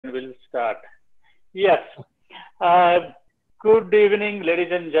We'll start. Yes. Uh, Good evening,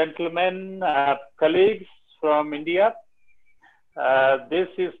 ladies and gentlemen, colleagues from India. This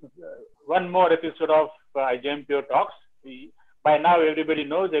is one more episode of IGM Pure Talks. By now, everybody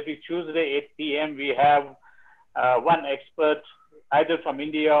knows every Tuesday, 8 p.m., we have one expert, either from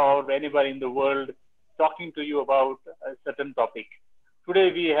India or anywhere in the world, talking to you about a certain topic.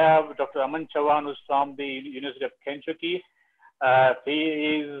 Today, we have Dr. Aman Chauhan, who's from the University of Kentucky.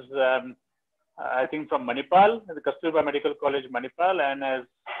 He is I think from Manipal, the Kasturba Medical College, Manipal, and has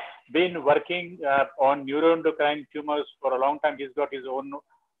been working on neuroendocrine tumors for a long time. He's got his own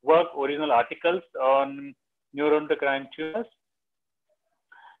work, original articles on neuroendocrine tumors.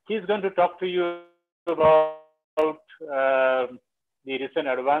 He's going to talk to you about the recent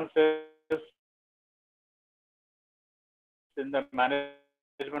advances in the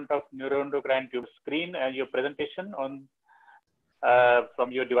management of neuroendocrine tumor. Screen and your presentation on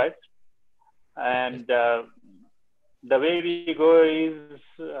from your device. And the way we go is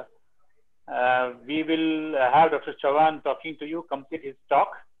we will have Dr. Chauhan talking to you, complete his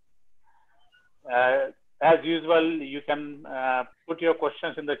talk. As usual, you can put your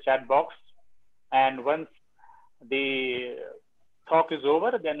questions in the chat box. And once the talk is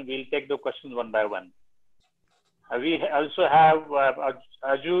over, then we'll take the questions one by one. We also have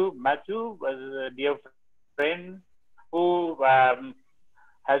Matthew, a dear friend, who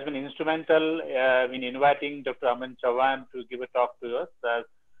has been instrumental in inviting Dr. Aman Chauhan to give a talk to us.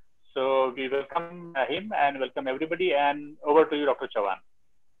 So we welcome him and welcome everybody. And over to you, Dr. Chauhan.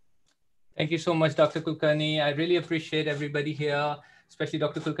 Thank you so much, Dr. Kulkarni. I really appreciate everybody here, especially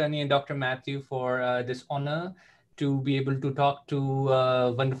Dr. Kulkarni and Dr. Matthew, for this honor to be able to talk to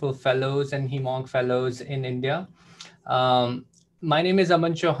wonderful fellows and hem-onc fellows in India. My name is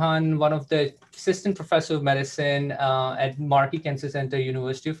Aman Chauhan, one of the assistant professor of medicine at Markey Cancer Center,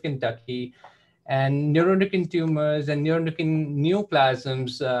 University of Kentucky. And neuroendocrine tumors and neuroendocrine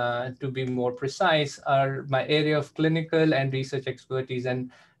neoplasms, to be more precise, are my area of clinical and research expertise and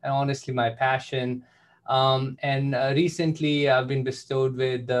honestly my passion. Recently, I've been bestowed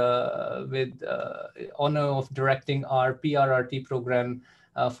with honor of directing our PRRT program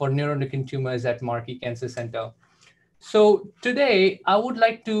for neuroendocrine tumors at Markey Cancer Center. So today, I would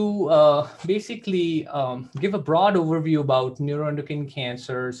like to basically give a broad overview about neuroendocrine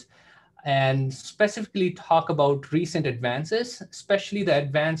cancers and specifically talk about recent advances, especially the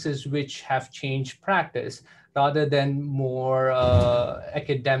advances which have changed practice rather than more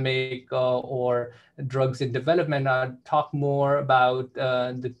academic or drugs in development. I'll talk more about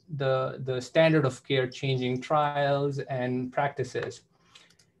the standard of care changing trials and practices.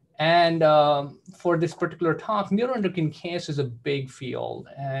 And for this particular talk, neuroendocrine cancer is a big field,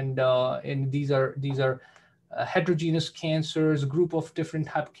 and these are heterogeneous cancers, a group of different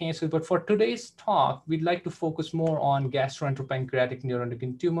type of cancers. But for today's talk, we'd like to focus more on gastroenteropancreatic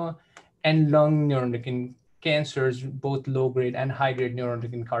neuroendocrine tumor and lung neuroendocrine cancers, both low-grade and high-grade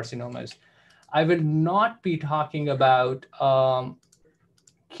neuroendocrine carcinomas. I will not be talking about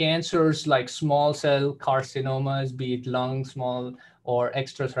cancers like small cell carcinomas, be it lung, small or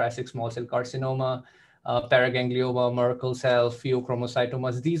extrathoracic small cell carcinoma, paraganglioma, Merkel cell,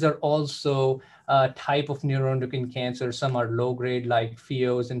 pheochromocytomas. These are also a type of neuroendocrine cancer. Some are low grade like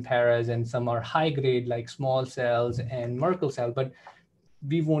pheos and paras, and some are high grade like small cells and Merkel cell, but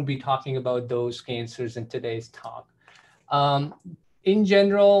we won't be talking about those cancers in today's talk. In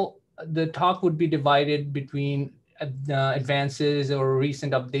general, the talk would be divided between advances or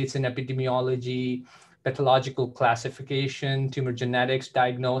recent updates in epidemiology, pathological classification, tumor genetics,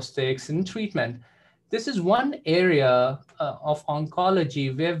 diagnostics, and treatment. This is one area of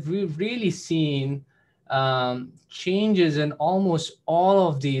oncology where we've really seen changes in almost all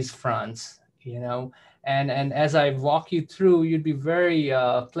of these fronts, and as I walk you through, you'd be very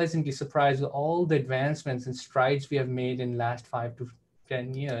pleasantly surprised with all the advancements and strides we have made in the last 5 to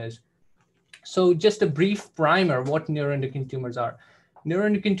 10 years. So just a brief primer, what neuroendocrine tumors are.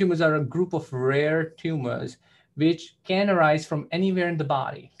 Neuroendocrine tumors are a group of rare tumors which can arise from anywhere in the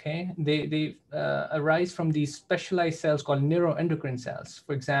body, okay? They arise from these specialized cells called neuroendocrine cells,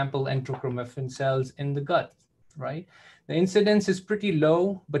 for example, enterochromaffin cells in the gut, right? The incidence is pretty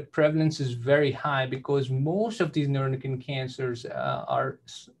low, but prevalence is very high because most of these neuroendocrine cancers are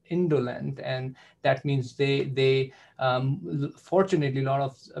indolent, and that means fortunately, a lot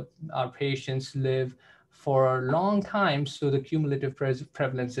of our patients live for a long time, so the cumulative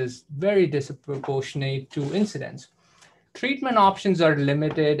prevalence is very disproportionate to incidence. treatment options are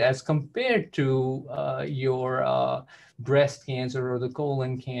limited as compared to your breast cancer or the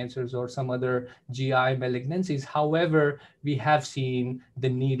colon cancers or some other GI malignancies. However, we have seen the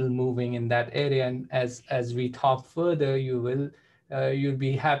needle moving in that area, and as we talk further, you'll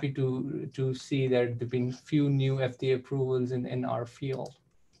be happy to see that there've been few new FDA approvals in our field.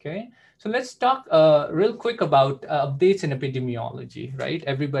 Okay, so let's talk real quick about updates in epidemiology, right?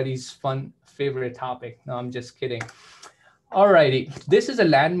 Everybody's fun favorite topic. No, I'm just kidding. Alrighty, this is a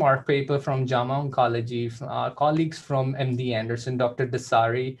landmark paper from JAMA Oncology, colleagues from MD Anderson, Dr.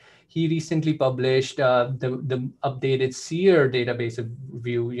 Dasari. He recently published the updated SEER database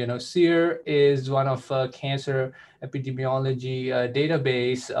review. You know, SEER is one of cancer epidemiology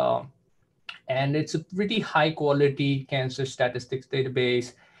database, and it's a pretty high quality cancer statistics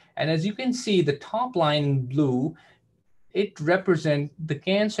database. And as you can see, the top line in blue, it represents the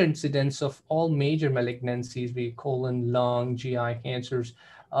cancer incidence of all major malignancies, be it colon, lung, GI cancers,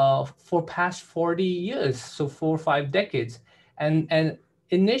 for past 40 years, so 4 or 5 decades. And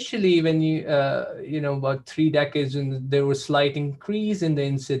initially, when about 3 decades, when there was slight increase in the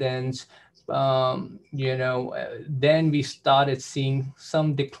incidence, then we started seeing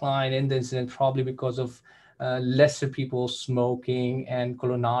some decline in the incidence, probably because of lesser people smoking and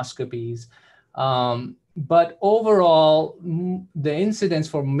colonoscopies. But overall, the incidence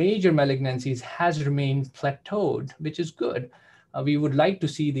for major malignancies has remained plateaued, which is good. We would like to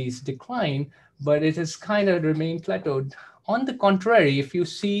see these decline, but it has kind of remained plateaued. On the contrary, if you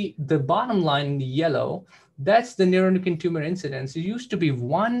see the bottom line in the yellow, that's the neuroendocrine tumor incidence. It used to be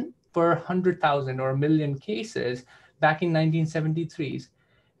 1 per 100,000 or a million cases back in 1973s.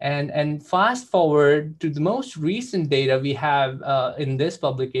 And fast forward to the most recent data we have in this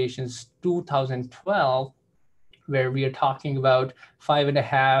publication is 2012, where we are talking about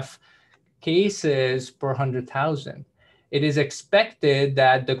 5.5 cases per 100,000. It is expected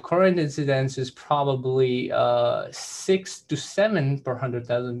that the current incidence is probably 6 to 7 per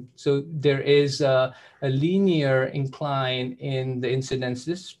 100,000. So there is a linear incline in the incidence.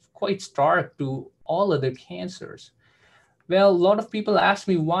 This is quite stark to all other cancers. Well, a lot of people ask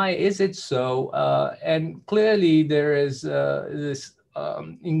me, why is it so? And clearly there is this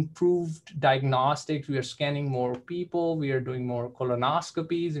improved diagnostics. We are scanning more people. We are doing more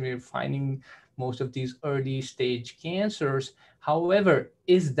colonoscopies, and we are finding most of these early stage cancers. However,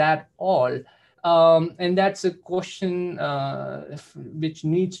 is that all? And that's a question which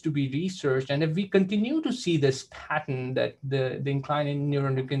needs to be researched. And if we continue to see this pattern that the incline in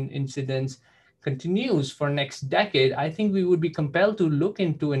neuroendocrine incidence continues for next decade, I think we would be compelled to look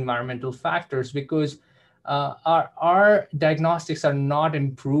into environmental factors, because our diagnostics are not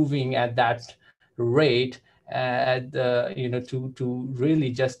improving at that rate to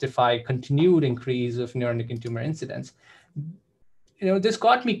really justify continued increase of neuroendocrine tumor incidence. This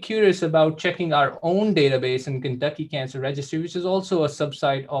got me curious about checking our own database in Kentucky Cancer Registry, which is also a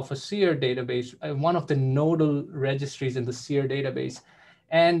subsite of a SEER database, one of the nodal registries in the SEER database.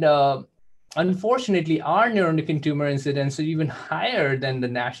 And unfortunately, our neuroendocrine tumor incidence are even higher than the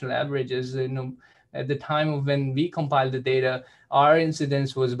national averages. At the time of when we compiled the data, our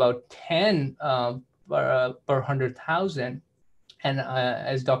incidence was about 10 per 100,000. And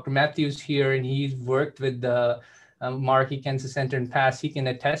as Dr. Matthews here, and he's worked with the Markey Cancer Center in past, he can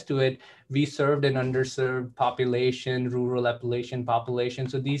attest to it. We served an underserved population, rural Appalachian population.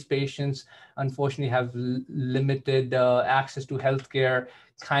 So these patients, unfortunately, have limited access to healthcare,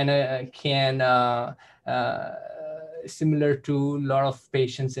 kind of similar to a lot of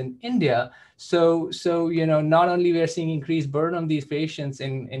patients in India. So not only we are seeing increased burden on these patients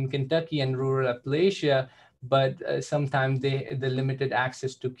in Kentucky and rural Appalachia, but sometimes the limited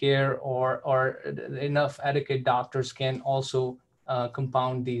access to care or enough adequate doctors can also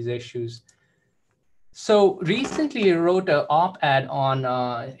compound these issues. So recently I wrote an op-ed on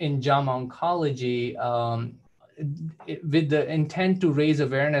in JAMA Oncology with the intent to raise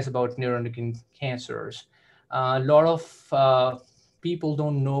awareness about neuroendocrine cancers. A lot of people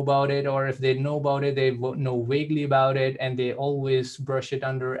don't know about it, or if they know about it, they know vaguely about it, and they always brush it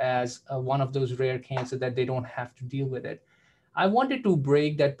under as one of those rare cancers that they don't have to deal with it. I wanted to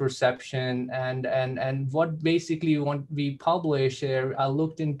break that perception, and what basically we published here, I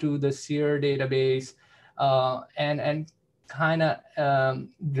looked into the SEER database and kind of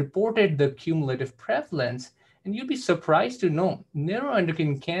reported the cumulative prevalence. And you'd be surprised to know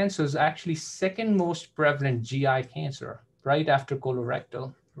neuroendocrine cancer is actually second most prevalent GI cancer, right after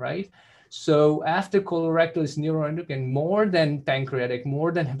colorectal, right? So after colorectal is neuroendocrine, more than pancreatic,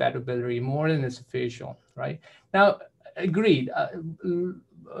 more than hepatobiliary, more than esophageal, right? Now, agreed.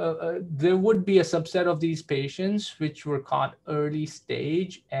 there would be a subset of these patients which were caught early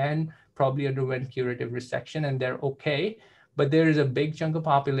stage and probably underwent curative resection and they're okay. But there is a big chunk of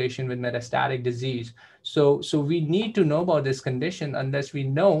population with metastatic disease. So we need to know about this condition. Unless we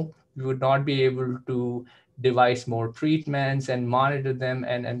know, we would not be able to devise more treatments and monitor them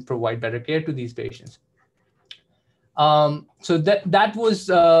and provide better care to these patients. So that was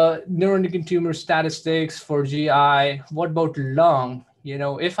neuroendocrine tumor statistics for GI. What about lung? You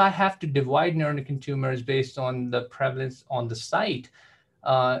know, if I have to divide neuroendocrine tumors based on the prevalence on the site,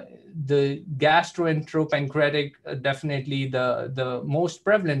 the gastroenteropancreatic definitely the most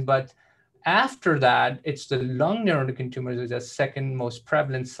prevalent, but after that, it's the lung neuroendocrine tumors is the second most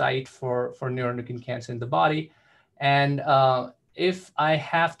prevalent site for neuroendocrine cancer in the body. And if I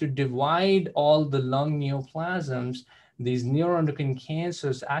have to divide all the lung neoplasms, these neuroendocrine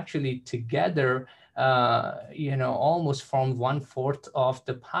cancers actually together, you know, almost form 1/4 of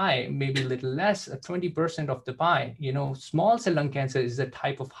the pie, maybe a little less, 20% of the pie. You know, small cell lung cancer is a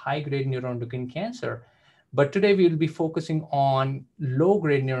type of high-grade neuroendocrine cancer. But today we will be focusing on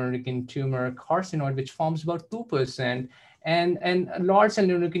low-grade neuroendocrine tumor carcinoid, which forms about 2%, and large cell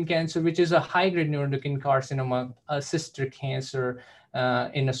neuroendocrine cancer, which is a high-grade neuroendocrine carcinoma, a sister cancer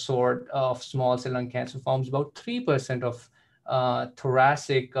in a sort of small cell lung cancer, forms about 3% of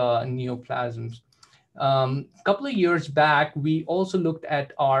thoracic neoplasms. A couple of years back, we also looked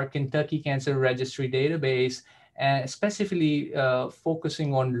at our Kentucky Cancer Registry database, specifically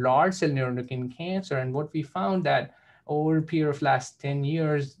focusing on large cell neuroendocrine cancer. And what we found that over a period of last 10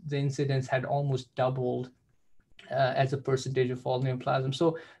 years, the incidence had almost doubled as a percentage of all neoplasm.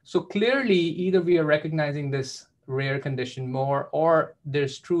 So clearly, either we are recognizing this rare condition more, or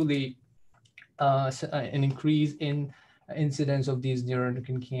there's truly an increase in incidence of these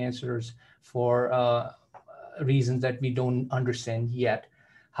neuroendocrine cancers for reasons that we don't understand yet.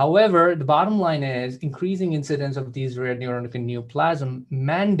 However, the bottom line is increasing incidence of these rare neuroendocrine neoplasm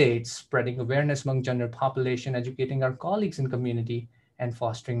mandates spreading awareness among general population, educating our colleagues in community, and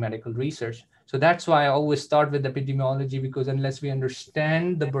fostering medical research. So that's why I always start with epidemiology, because unless we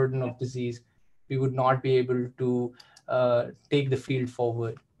understand the burden of disease, we would not be able to take the field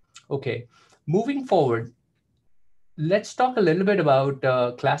forward. Okay, moving forward, let's talk a little bit about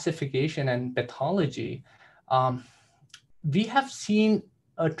classification and pathology. We have seen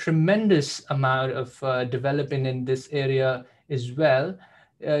a tremendous amount of development in this area as well.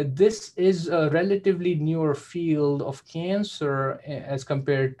 This is a relatively newer field of cancer as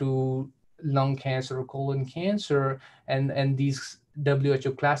compared to lung cancer or colon cancer, and these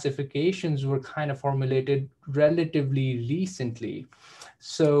WHO classifications were kind of formulated relatively recently.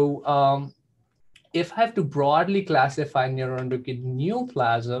 So if I have to broadly classify neuroendocrine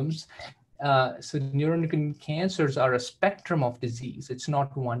neoplasms, so neuroendocrine cancers are a spectrum of disease. It's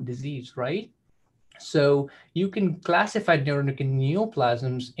not one disease, right? So you can classify neuroendocrine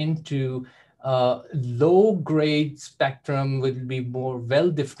neoplasms into low-grade spectrum, will be more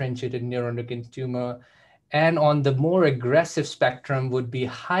well-differentiated neuroendocrine tumor. And on the more aggressive spectrum would be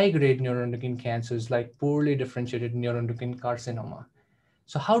high-grade neuroendocrine cancers like poorly differentiated neuroendocrine carcinoma.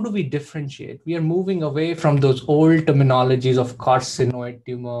 So how do we differentiate? We are moving away from those old terminologies of carcinoid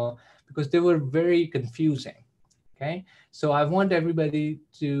tumor because they were very confusing. Okay, so I want everybody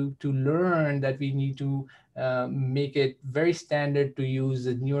to learn that we need to make it very standard to use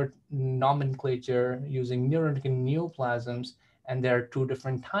the newer nomenclature using neuroendocrine neoplasms. And there are two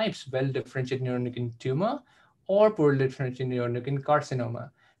different types: well-differentiated neuroendocrine tumor or poorly differentiated neuroendocrine carcinoma.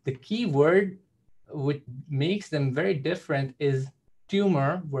 The key word which makes them very different is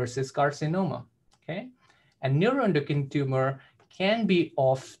tumor versus carcinoma. Okay, and neuroendocrine tumor can be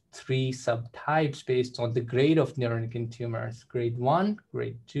of 3 subtypes based on the grade of neuroendocrine tumors: grade 1,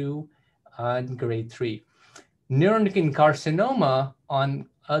 grade 2, and grade 3. Neuroendocrine carcinoma, on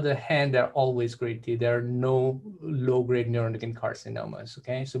other hand, they're always grade 3. There are no low-grade neuroendocrine carcinomas,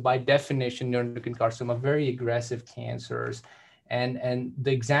 okay? So by definition, neuroendocrine carcinoma, very aggressive cancers. And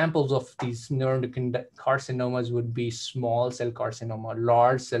the examples of these neuroendocrine carcinomas would be small cell carcinoma,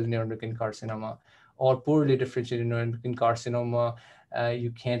 large cell neuroendocrine carcinoma, or poorly differentiated neuroendocrine carcinoma.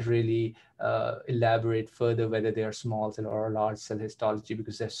 You can't really elaborate further whether they are small cell or large cell histology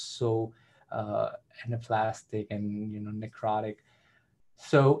because they're so anaplastic and necrotic.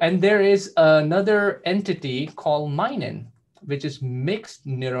 So, and there is another entity called menin, which is mixed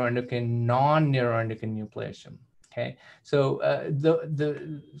neuroendocrine, non-neuroendocrine neoplasia. Okay, so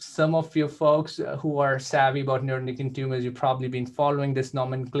some of you folks who are savvy about neuroendocrine tumors, you've probably been following this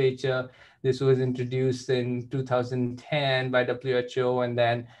nomenclature. This was introduced in 2010 by WHO, and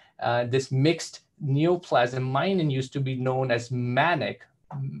then this mixed neoplasm, menin, used to be known as manic,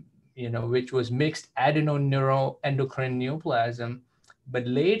 which was mixed neuroendocrine neoplasm. But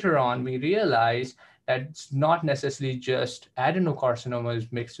later on, we realized that it's not necessarily just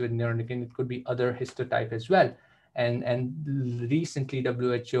adenocarcinomas mixed with neuroendocrine, it could be other histotype as well. And recently,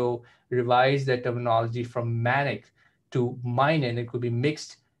 WHO revised that terminology from manic to minor. It could be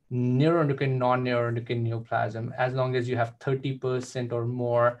mixed neuroendocrine, non-neuroendocrine neoplasm, as long as you have 30% or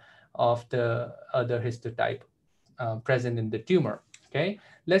more of the other histotype present in the tumor. Okay,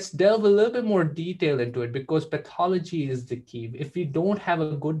 let's delve a little bit more detail into it, because pathology is the key. If we don't have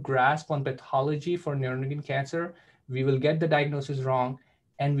a good grasp on pathology for neuroendocrine cancer, we will get the diagnosis wrong,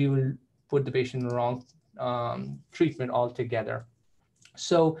 and we will put the patient in the wrong treatment altogether.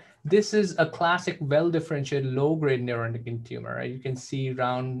 So this is a classic, well-differentiated, low-grade neuroendocrine tumor. Right? You can see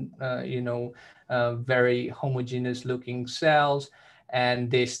round, very homogeneous-looking cells, and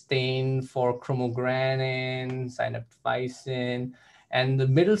they stain for chromogranin, synaptophysin, and the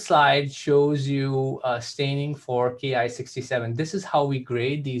middle slide shows you staining for Ki67. This is how we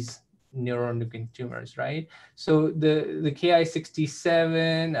grade these neuroendocrine tumors, right? So the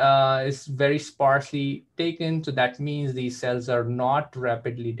Ki67 is very sparsely taken. So that means these cells are not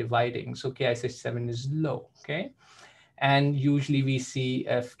rapidly dividing. So Ki67 is low, okay? And usually we see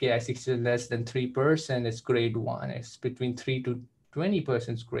if Ki67 is less than 3%, it's grade 1. It's between 3 to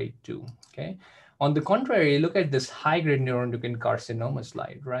 20% is grade 2, okay? On the contrary, look at this high-grade neuroendocrine carcinoma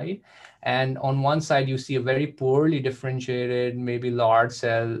slide, right? And on one side, you see a very poorly differentiated, maybe large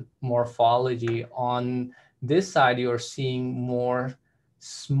cell morphology. On this side, you're seeing more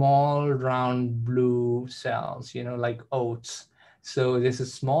small, round blue cells, like oats. So this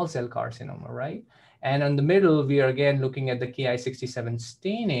is small cell carcinoma, right? And on the middle, we are again looking at the Ki67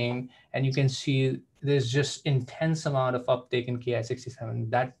 staining, and you can see there's just intense amount of uptake in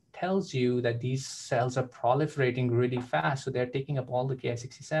Ki67. That tells you that these cells are proliferating really fast. So they're taking up all the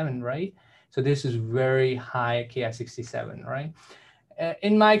Ki67, right? So this is very high Ki67, right?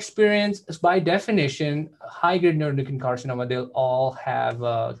 In my experience, by definition, high-grade neuroendocrine carcinoma, they'll all have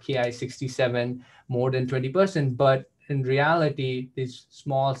Ki67 more than 20%. But in reality, this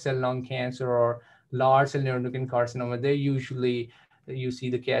small cell lung cancer or large cell neuroendocrine carcinoma, they usually, you see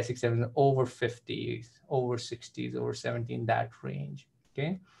the Ki67 over 50s, over 60s, over 70, in that range,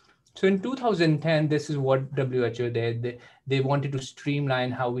 okay? So in 2010, this is what WHO did. They wanted to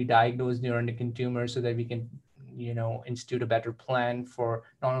streamline how we diagnose neuroendocrine tumors so that we can, institute a better plan for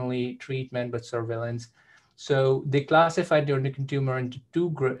not only treatment, but surveillance. So they classified neuroendocrine tumor into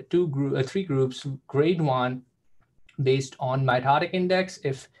three groups. Grade 1, based on mitotic index,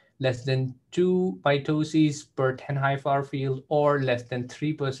 if less than 2 mitoses per 10 high-power field or less than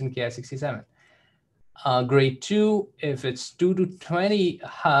 3% Ki67. Grade 2, if it's 2 to 20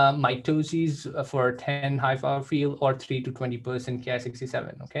 mitoses for 10 high-power field, or 3 to 20%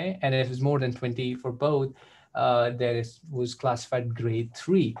 Ki67, okay? And if it's more than 20 for both, was classified grade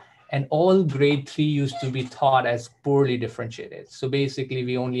 3. And all grade 3 used to be thought as poorly differentiated. So basically,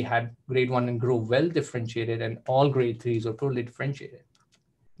 we only had grade 1 and grade well differentiated, and all grade 3s are poorly differentiated.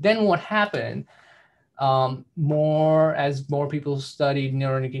 Then what happened? As more people studied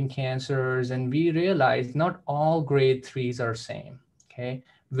neuroendocrine cancers, and we realized not all grade 3s are same, okay?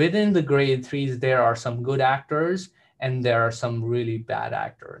 Within the grade 3s, there are some good actors and there are some really bad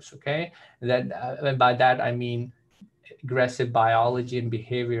actors, okay? By that, I mean aggressive biology and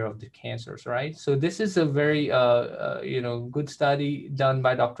behavior of the cancers, right? So this is a very, good study done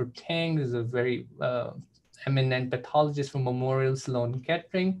by Dr. Tang. This is a very eminent pathologist from Memorial Sloan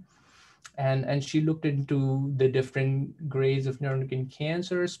Kettering. And she looked into the different grades of neuroendocrine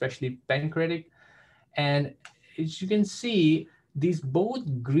cancer, especially pancreatic. And as you can see, these both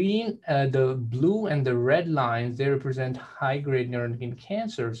green, the blue and the red lines, they represent high-grade neuroendocrine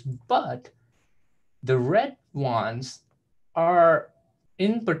cancers, but the red ones are,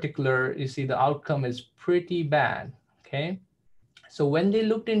 in particular, you see the outcome is pretty bad, okay? So when they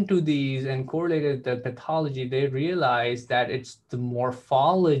looked into these and correlated the pathology, they realized that it's the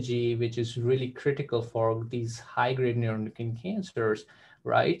morphology which is really critical for these high-grade neuroendocrine cancers,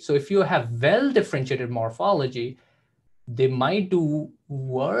 right? So if you have well-differentiated morphology, they might do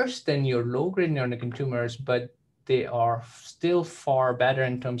worse than your low-grade neuroendocrine tumors, but they are still far better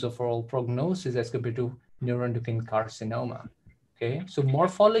in terms of overall prognosis as compared to neuroendocrine carcinoma. Okay, so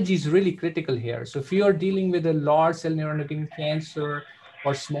morphology is really critical here. So if you are dealing with a large cell neuroendocrine cancer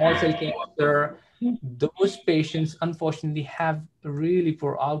or small cell cancer, those patients unfortunately have a really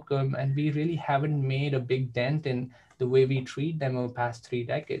poor outcome, and we really haven't made a big dent in the way we treat them over the past 3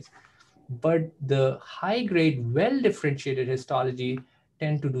 decades. But the high-grade, well-differentiated histology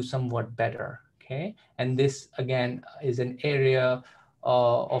tend to do somewhat better, okay? And this, again, is an area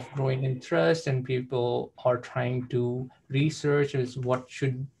of growing interest, and people are trying to research is what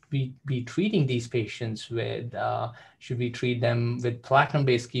should we be treating these patients with. Should we treat them with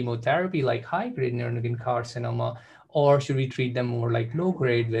platinum-based chemotherapy like high-grade neuroendocrine carcinoma, or should we treat them more like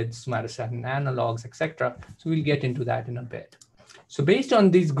low-grade with somatostatin analogs, etc.? So we'll get into that in a bit. So based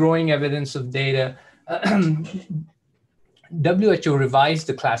on these growing evidence of data, WHO revised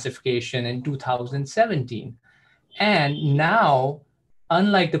the classification in 2017. And now,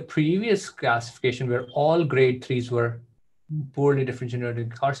 unlike the previous classification where all grade 3s were poorly differentiated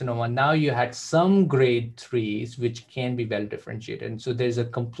carcinoma, now you had some grade 3s which can be well differentiated. And so there's a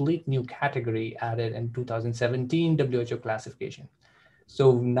complete new category added in 2017 WHO classification.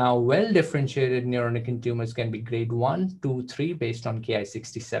 So now well differentiated neuroendocrine tumors can be grade 1, 2, 3 based on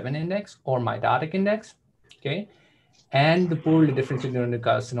Ki-67 index or mitotic index. Okay. And the poorly differentiated neuroendocrine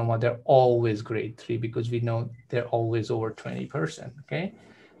carcinoma, they're always grade 3 because we know they're always over 20%, okay?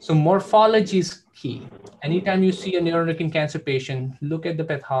 So morphology is key. Anytime you see a neuroendocrine cancer patient, look at the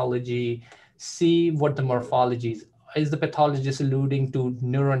pathology, see what the morphology is. Is the pathologist alluding to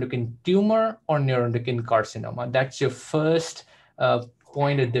neuroendocrine tumor or neuroendocrine carcinoma? That's your first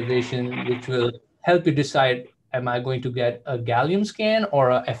point of division, which will help you decide, am I going to get a gallium scan or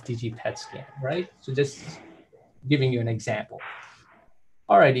a FDG PET scan, right? So just giving you an example.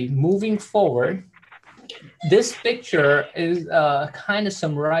 Alrighty, moving forward, this picture is kind of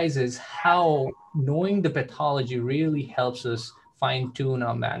summarizes how knowing the pathology really helps us fine tune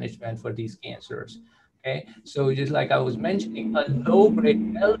our management for these cancers. Okay, so just like I was mentioning, a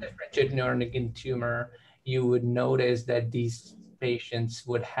low-grade, well-differentiated neuroendocrine tumor, you would notice that these patients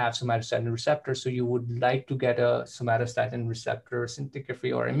would have somatostatin receptors. So you would like to get a somatostatin receptor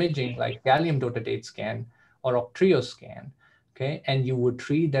scintigraphy or imaging like gallium dotatate scan or Octrio scan. Okay, and you would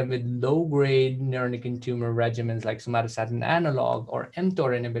treat them with low-grade neuroendocrine tumor regimens like somatostatin analog or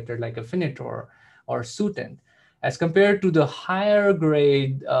mTOR inhibitor like Afinitor or Sutent, as compared to the higher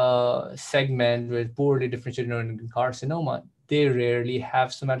grade segment with poorly differentiated neuroendocrine carcinoma. They rarely have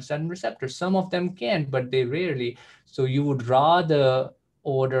somatostatin receptors. Some of them can, but they rarely. So you would rather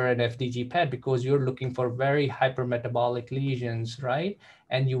order an FDG PET because you're looking for very hypermetabolic lesions, right?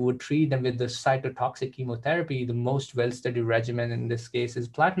 And you would treat them with the cytotoxic chemotherapy. The most well-studied regimen in this case is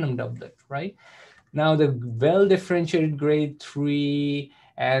platinum doublet, right? Now the well-differentiated grade 3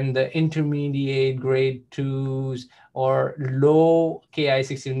 and the intermediate grade 2s or low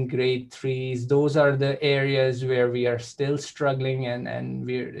Ki-67 grade 3s, those are the areas where we are still struggling, and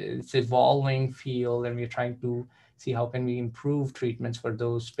it's evolving field, and we're trying to see how can we improve treatments for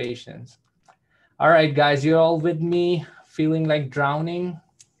those patients. All right, guys, you're all with me, feeling like drowning?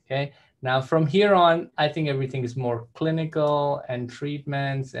 Okay, now from here on, I think everything is more clinical and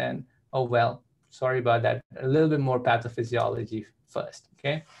treatments and, oh, well, sorry about that, a little bit more pathophysiology first,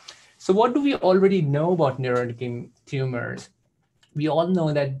 okay? So what do we already know about neuroendocrine tumors? We all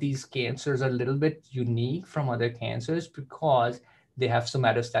know that these cancers are a little bit unique from other cancers because they have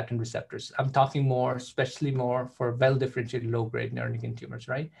somatostatin receptors. I'm talking more, especially more for well-differentiated low-grade neuroendocrine tumors,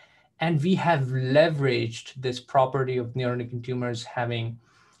 right? And we have leveraged this property of neuroendocrine tumors having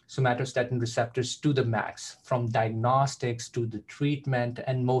somatostatin receptors to the max, from diagnostics to the treatment,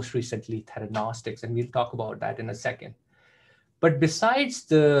 and most recently theranostics. And we'll talk about that in a second. But besides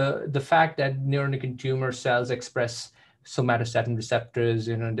the fact that neuroendocrine tumor cells express somatostatin receptors,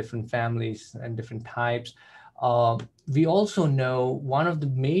 different families and different types, we also know one of the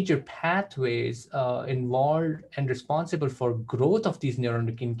major pathways involved and responsible for growth of these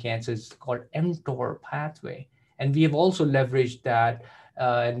neuroendocrine cancers is called mTOR pathway. And we have also leveraged that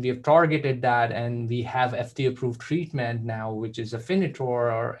and we have targeted that, and we have FDA-approved treatment now, which is Afinitor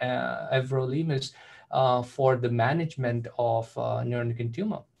or everolimus for the management of neuroendocrine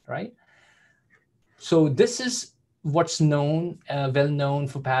tumor, right? So this is what's known, well known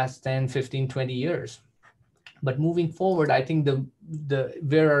for past 10, 15, 20 years. But moving forward, I think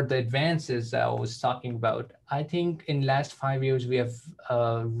where are the advances that I was talking about? I think in last 5 years, we have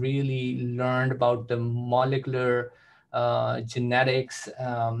really learned about the molecular genetics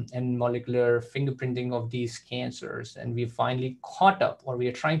and molecular fingerprinting of these cancers. And we finally caught up, or we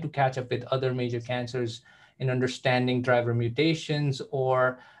are trying to catch up with other major cancers in understanding driver mutations,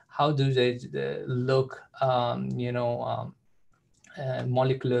 or how do they look,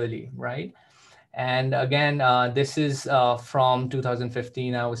 molecularly, right? And again, this is from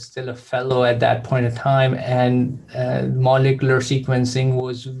 2015. I was still a fellow at that point in time, and molecular sequencing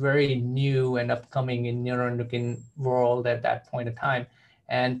was very new and upcoming in neuroendocrine world at that point in time.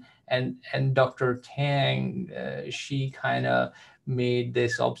 And Dr. Tang, she kind of made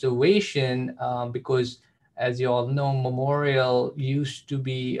this observation because as you all know, Memorial used to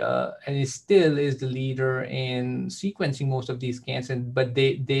be and it still is the leader in sequencing most of these cancers, but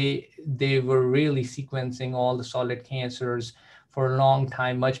they were really sequencing all the solid cancers for a long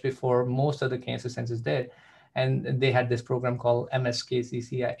time, much before most of the cancer centers did. And they had this program called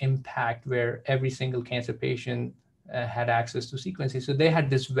MSKCC Impact, where every single cancer patient had access to sequencing. So they had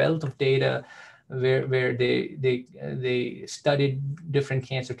this wealth of data where they studied different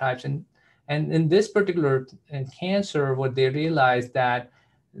cancer types. And in this particular cancer, what they realized that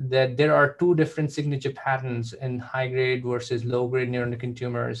there are two different signature patterns in high grade versus low grade neuroendocrine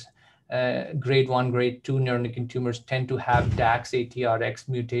tumors. Grade 1, grade 2 neuroendocrine tumors tend to have DAX ATRX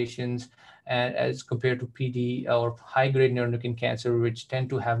mutations, and as compared to PD or high grade neuroendocrine cancer, which tend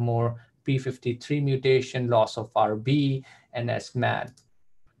to have more P53 mutation, loss of RB, and SMAD.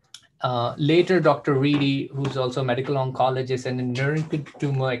 Later, Dr. Reedy, who's also a medical oncologist and a neuroendocrine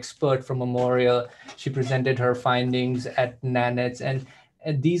tumor expert from Memorial, she presented her findings at NANETS. And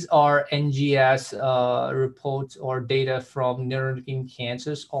these are NGS reports or data from neuroendocrine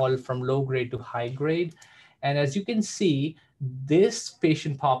cancers, all from low grade to high grade. And as you can see, this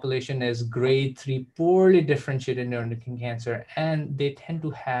patient population is grade 3 poorly differentiated neuroendocrine cancer, and they tend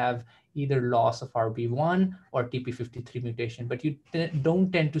to have either loss of RB1 or TP53 mutation, but you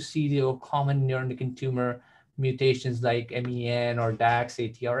don't tend to see the common neuroendocrine tumor mutations like MEN or DAX,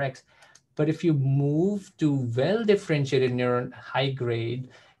 ATRX. But if you move to well-differentiated neuron high grade,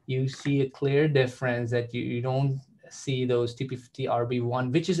 you see a clear difference that you don't see those TP50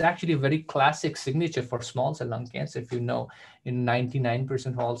 RB1, which is actually a very classic signature for small cell lung cancer. If you know, in 99%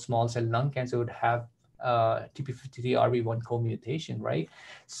 of all small cell lung cancer would have TP53 RB1 co-mutation, right?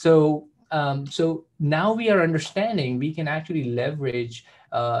 So, so now we are understanding we can actually leverage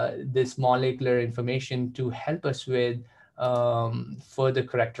this molecular information to help us with further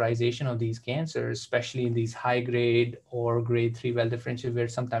characterization of these cancers, especially in these high grade or grade 3 well differentiated, where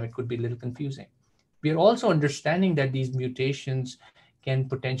sometimes it could be a little confusing. We are also understanding that these mutations can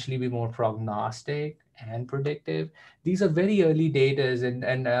potentially be more prognostic and predictive. These are very early data,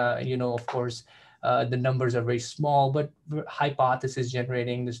 and you know, of course, the numbers are very small, but hypothesis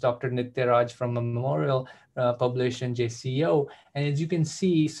generating. This Dr. Nitya from Memorial published in JCO, and as you can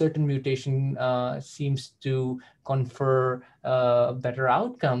see, certain mutation seems to confer better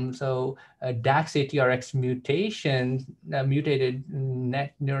outcome. So DAX ATRX mutation, mutated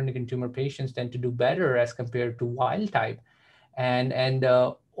net neuroendocrine tumor patients tend to do better as compared to wild type. And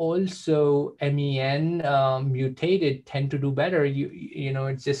also MEN mutated tend to do better. You know,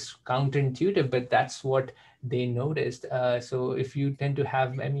 it's just counterintuitive, but that's what they noticed. So if you tend to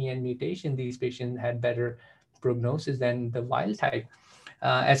have MEN mutation, these patients had better prognosis than the wild type.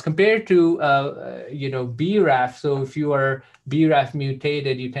 As compared to, you know, BRAF. So if you are BRAF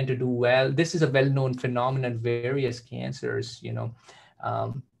mutated, you tend to do well. This is a well-known phenomenon, various cancers, you know.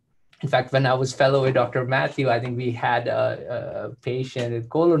 In fact, when I was fellow with Dr. Matthew, I think we had a patient with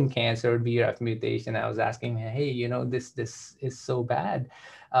colon cancer, BRAF mutation. I was asking him, hey, you know, this is so bad.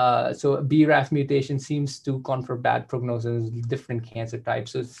 So BRAF mutation seems to confer bad prognosis in different cancer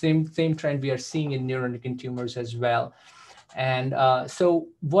types. So same trend we are seeing in neuroendocrine tumors as well. And so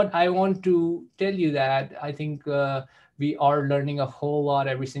what I want to tell you that I think we are learning a whole lot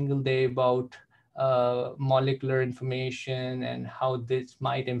every single day about molecular information and how this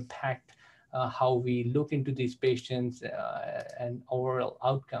might impact how we look into these patients and overall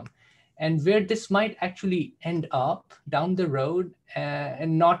outcome. And where this might actually end up down the road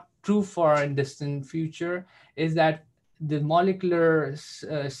and not too far in distant future is that the molecular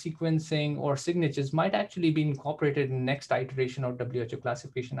sequencing or signatures might actually be incorporated in the next iteration of WHO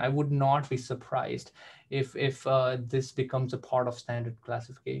classification. I would not be surprised if this becomes a part of standard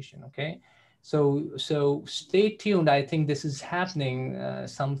classification, okay? So stay tuned. I think this is happening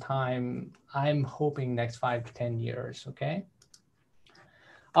sometime, I'm hoping next 5 to 10 years, okay?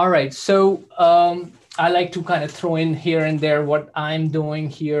 All right, so I like to kind of throw in here and there what I'm doing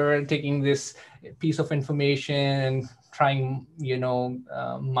here, taking this piece of information and trying, you know,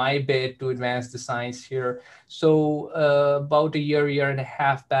 my bit to advance the science here. So about a year and a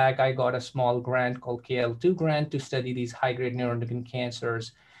half back, I got a small grant called KL2 grant to study these high-grade neuroendocrine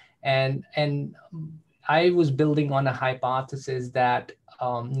cancers. And I was building on a hypothesis that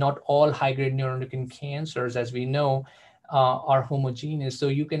not all high-grade neuroendocrine cancers, as we know, are homogeneous. So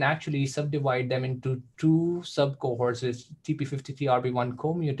you can actually subdivide them into two subcohorts: is TP53 RB1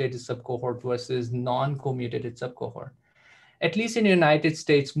 co-mutated subcohort versus non-co-mutated subcohort. at least in the United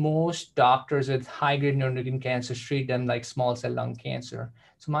States, most doctors with high-grade neuroendocrine cancers treat them like small cell lung cancer.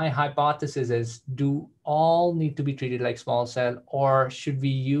 So my hypothesis is, do all need to be treated like small cell, or should we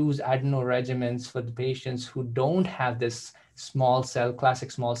use adeno regimens for the patients who don't have this small cell,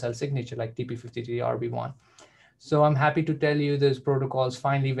 classic small cell signature like TP53RB1? So I'm happy to tell you those protocols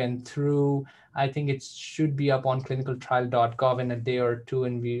finally went through. I think it should be up on clinicaltrial.gov in a day or two,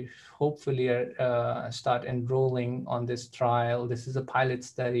 and we hopefully start enrolling on this trial. This is a pilot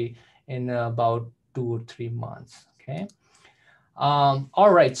study in about 2 or 3 months. Okay.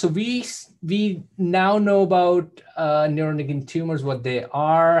 All right, so we now know about neuroendocrine tumors, what they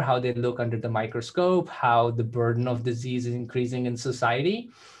are, how they look under the microscope, how the burden of disease is increasing in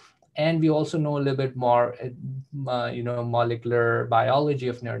society, and we also know a little bit more, molecular biology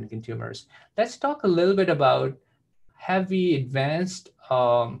of neuroendocrine tumors. Let's talk a little bit about, have we advanced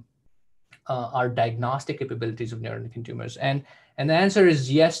our diagnostic capabilities of neuroendocrine tumors? And the answer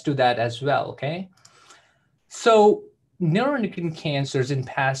is yes to that as well. Okay. So neuroendocrine cancers in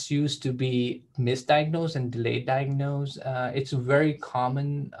past used to be misdiagnosed and delayed diagnosed. It's very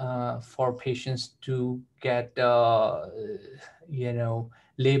common for patients to get,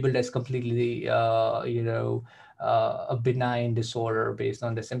 labeled as completely, a benign disorder based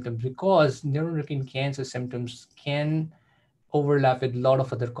on the symptoms, because neuroendocrine cancer symptoms can overlap with a lot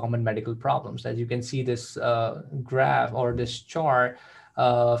of other common medical problems. As you can see, this graph or this chart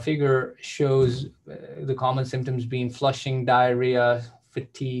figure shows the common symptoms being flushing, diarrhea,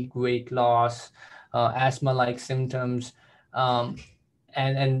 fatigue, weight loss, asthma-like symptoms.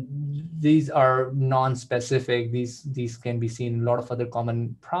 And these are non-specific. These can be seen in a lot of other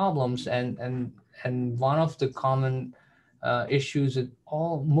common problems. And one of the common issues that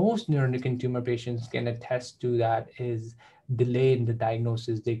most neuroendocrine tumor patients can attest to that is delay in the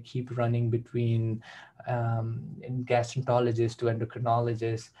diagnosis. They keep running between gastroenterologist to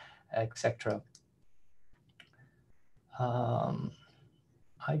endocrinologist, etc.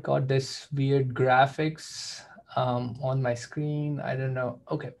 I got this weird graphics on my screen. I don't know.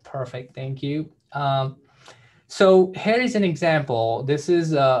 Okay, perfect. Thank you. So here is an example. This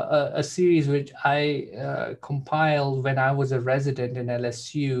is a series which I compiled when I was a resident in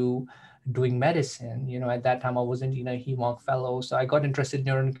LSU doing medicine. At that time I wasn't, HEMONC fellow. So I got interested in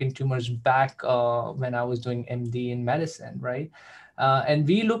neuroendocrine tumors back when I was doing MD in medicine, right? And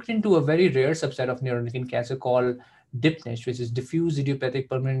we looked into a very rare subset of neuroendocrine cancer called DIPNISH, which is diffuse idiopathic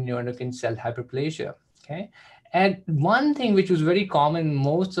pulmonary neuroendocrine cell hyperplasia. Okay. And one thing which was very common in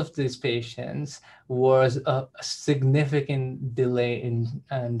most of these patients was a significant delay in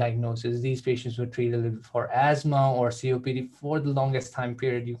diagnosis. These patients were treated for asthma or COPD for the longest time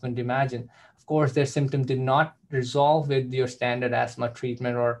period you can imagine. Of course, their symptom did not resolve with your standard asthma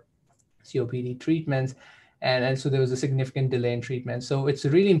treatment or COPD treatments. And so there was a significant delay in treatment. So it's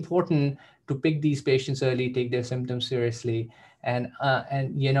really important to pick these patients early, take their symptoms seriously. And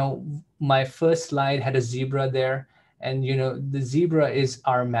my first slide had a zebra there. And, the zebra is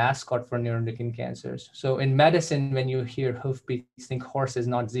our mascot for neuroendocrine cancers. So in medicine, when you hear hoofbeats, think horses,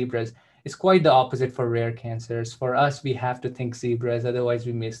 not zebras. It's quite the opposite for rare cancers. For us, we have to think zebras, otherwise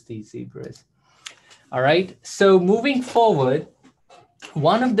we miss these zebras. All right, so moving forward,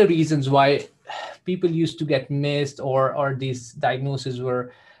 one of the reasons why people used to get missed or these diagnoses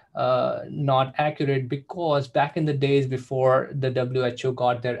were not accurate, because back in the days before the WHO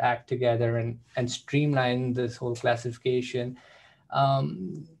got their act together and streamlined this whole classification,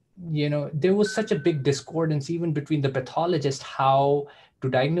 there was such a big discordance even between the pathologists how to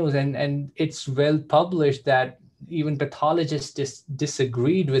diagnose, and it's well published that even pathologists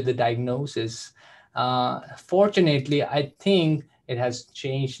disagreed with the diagnosis. Fortunately, I think it has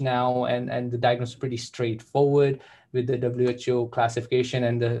changed now, and the diagnosis is pretty straightforward with the WHO classification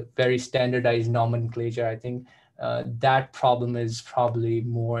and the very standardized nomenclature. I think that problem is probably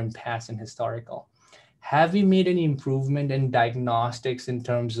more in past and historical. Have we made any improvement in diagnostics in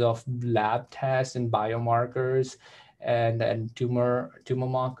terms of lab tests and biomarkers and tumor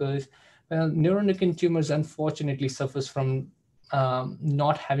markers? Well, neuroendocrine tumors unfortunately suffers from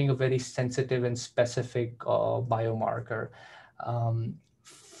not having a very sensitive and specific biomarker.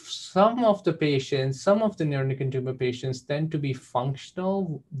 Some of the neuroendocrine tumor patients tend to be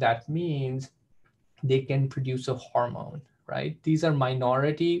functional. That means they can produce a hormone, right? These are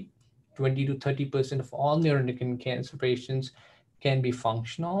minority. 20 to 30% of all neuroendocrine cancer patients can be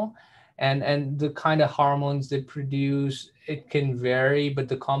functional. And the kind of hormones they produce, it can vary, but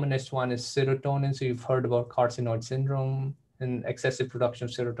the commonest one is serotonin. So you've heard about carcinoid syndrome, and excessive production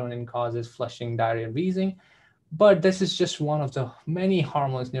of serotonin causes flushing, diarrhea, and wheezing. But this is just one of the many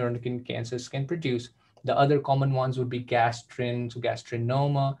hormones neuroendocrine cancers can produce. The other common ones would be gastrin, so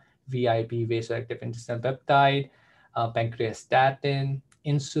gastrinoma, VIP, vasoactive intestinal peptide, pancreastatin,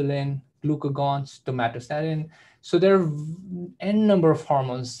 insulin, glucagons, somatostatin. So there are n number of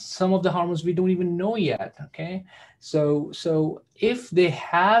hormones. Some of the hormones we don't even know yet. Okay, so if they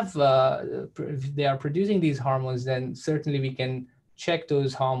have, if they are producing these hormones, then certainly we can check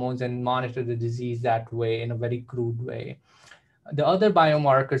those hormones and monitor the disease that way in a very crude way. The other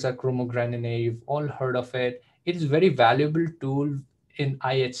biomarkers are chromogranin A. You've all heard of it. It is a very valuable tool in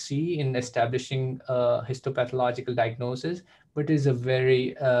IHC in establishing histopathological diagnosis, but is a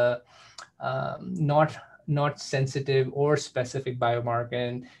very not sensitive or specific biomarker.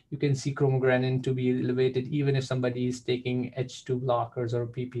 And you can see chromogranin to be elevated even if somebody is taking H2 blockers or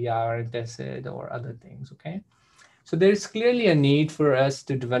PPI or antacid or other things. Okay. So there's clearly a need for us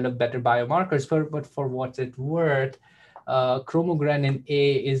to develop better biomarkers, but for what it's worth, chromogranin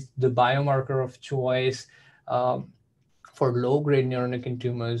A is the biomarker of choice um, for low-grade neuroendocrine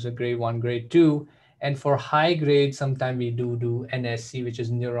tumors, grade 1, grade 2. And for high grade, sometimes we do NSC, which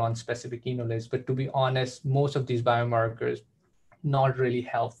is neuron-specific kinolase. But to be honest, most of these biomarkers not really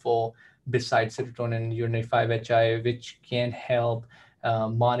helpful besides serotonin and urinary 5-HI, which can help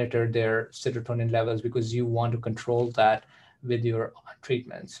monitor their serotonin levels because you want to control that with your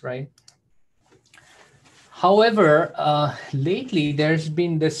treatments, right? However, lately there's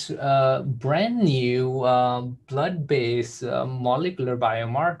been this brand new blood-based molecular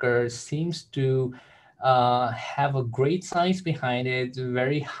biomarker seems to have a great science behind it,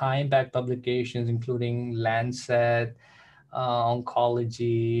 very high impact publications, including Lancet,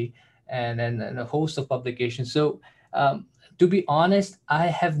 oncology, and a host of publications. So, to be honest, I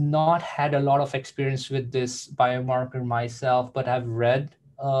have not had a lot of experience with this biomarker myself, but I've read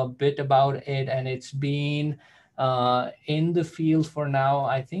a bit about it, and it's been in the field for now,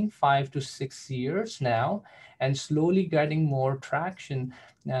 I think 5 to 6 years now, and slowly getting more traction.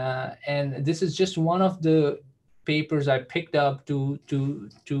 And this is just one of the papers I picked up to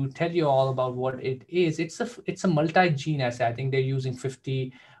tell you all about what it is. It's a multi-gene assay. I think they're using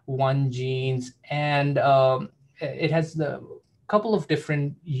 51 genes, and it has the couple of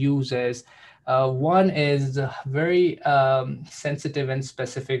different uses. One is very sensitive and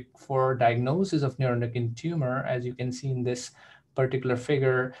specific for diagnosis of neuroendocrine tumor, as you can see in this particular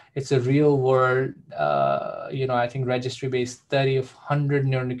figure. It's a real world, I think registry-based study of 100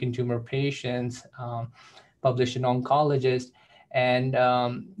 neuroendocrine tumor patients. Published in Oncologist. And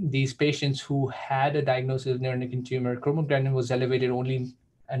these patients who had a diagnosis of neuroendocrine tumor, chromogranin was elevated only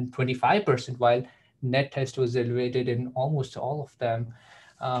in 25%, while net test was elevated in almost all of them.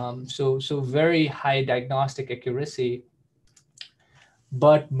 So very high diagnostic accuracy.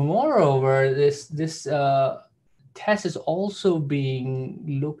 But moreover, this test is also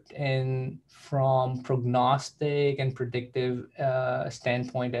being looked in from prognostic and predictive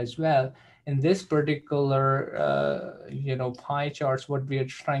standpoint as well. In this particular, pie charts, what we are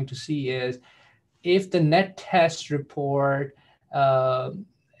trying to see is if the net test report,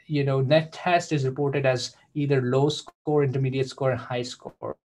 net test is reported as either low score, intermediate score, and high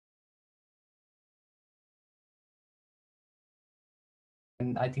score.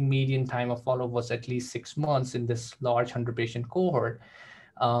 And I think median time of follow was at least 6 months in this large 100-patient cohort.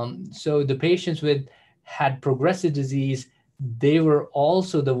 So the patients with had progressive disease, they were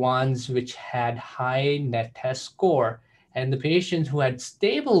also the ones which had high net test score. And the patients who had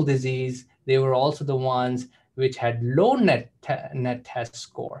stable disease, they were also the ones which had low net test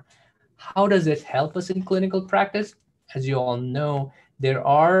score. How does it help us in clinical practice? As you all know, there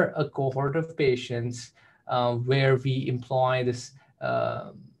are a cohort of patients where we employ this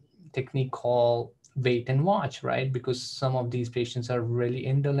technique called wait and watch, right? Because some of these patients are really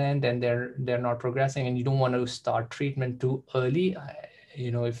indolent and they're not progressing, and you don't want to start treatment too early,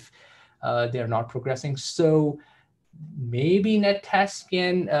 if they're not progressing. So maybe net tests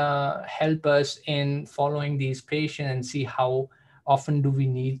can help us in following these patients and see how often do we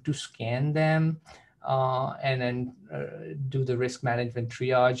need to scan them, and then do the risk management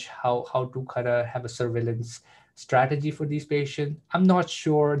triage, how to kind of have a surveillance strategy for these patients. I'm not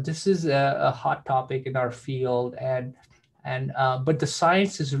sure. This is a hot topic in our field, and but the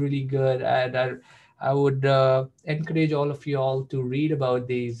science is really good, and I would encourage all of you all to read about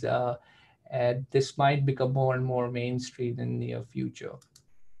these. And this might become more and more mainstream in the near future.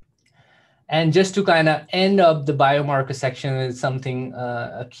 And just to kind of end up the biomarker section with something,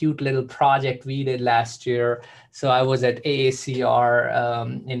 a cute little project we did last year. So I was at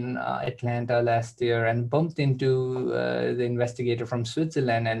AACR in Atlanta last year and bumped into the investigator from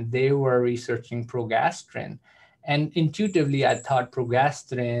Switzerland, and they were researching progastrin. And intuitively, I thought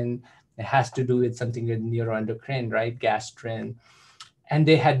progastrin It has to do with something with neuroendocrine, right? Gastrin. And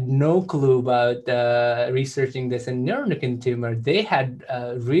they had no clue about researching this in neuroendocrine tumor. They had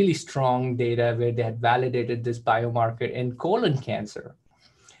really strong data where they had validated this biomarker in colon cancer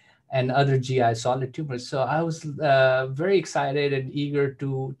and other GI solid tumors. So I was very excited and eager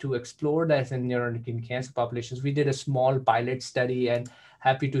to explore that in neuroendocrine cancer populations. We did a small pilot study, and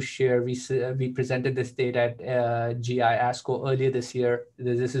happy to share. We presented this data at GI ASCO earlier this year.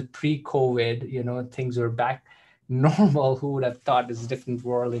 This is pre-COVID. Things were back normal. Who would have thought this is a different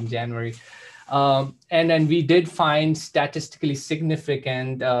world in January? And then we did find statistically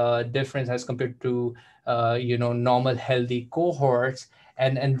significant difference as compared to normal healthy cohorts.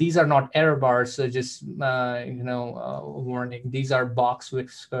 And these are not error bars, so just warning. These are box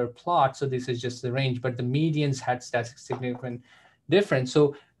whisker plots, so this is just the range. But the medians had statistically significant difference.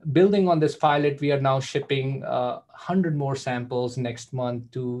 So building on this pilot, we are now shipping 100 more samples next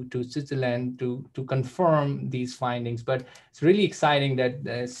month to Switzerland to confirm these findings. But it's really exciting that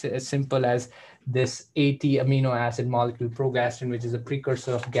as simple as this 80 amino acid molecule progastrin, which is a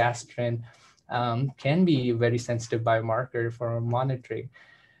precursor of gastrin, can be a very sensitive biomarker for monitoring.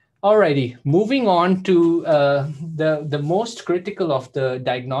 Alrighty, moving on to the most critical of the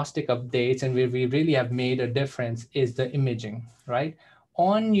diagnostic updates, and where we really have made a difference, is the imaging, right?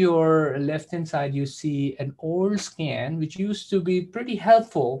 On your left-hand side, you see an old scan, which used to be pretty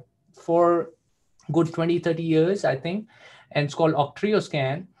helpful for good 20, 30 years, I think, and it's called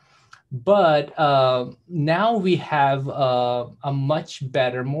OctreoScan. But now we have a much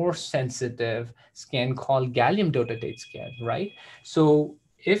better, more sensitive scan called gallium dotatate scan, right? So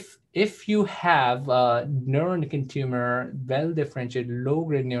if you have a neuroendocrine tumor, well-differentiated,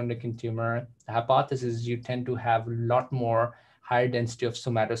 low-grade neuroendocrine tumor, the hypothesis is you tend to have a lot more higher density of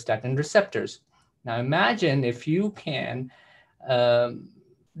somatostatin receptors. Now imagine if you can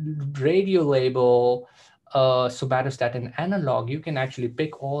radio label somatostatin analog, you can actually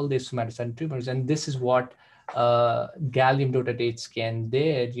pick all these somatostatin tumors. And this is what gallium dotatate scan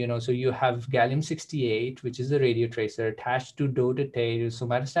did. So you have gallium-68, which is a radio tracer, attached to dotatate,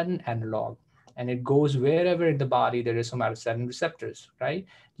 somatostatin analog, and it goes wherever in the body there is somatostatin receptors, right?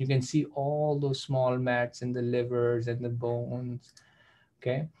 You can see all those small mats in the livers and the bones,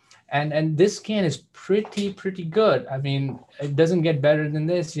 okay? And this scan is pretty good. I mean, it doesn't get better than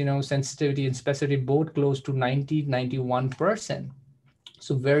this. Sensitivity and specificity both close to 90-91%.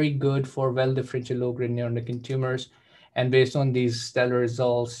 So very good for well-differentiated low-grade neuroendocrine tumors. And based on these stellar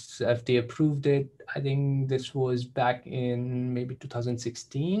results, FDA approved it. I think this was back in maybe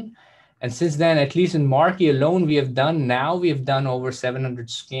 2016. And since then, at least in Marquee alone, we have done over 700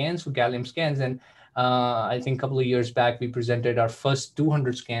 scans for gallium scans. And I think a couple of years back, we presented our first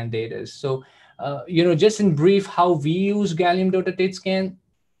 200 scan data. So, just in brief, how we use gallium dotatate scan,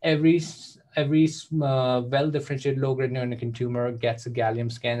 every well-differentiated low-grade neuroendocrine tumor gets a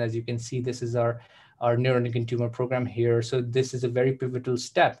gallium scan. As you can see, this is our neuroendocrine tumor program here. So this is a very pivotal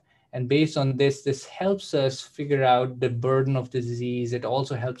step. And based on this helps us figure out the burden of the disease. It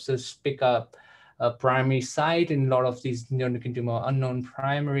also helps us pick up a primary site in a lot of these neuroendocrine tumor unknown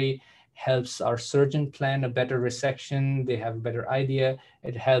primary, helps our surgeon plan a better resection. They have a better idea.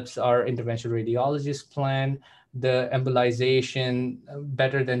 It helps our interventional radiologist plan the embolization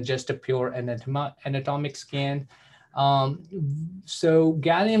better than just a pure anatomic scan. So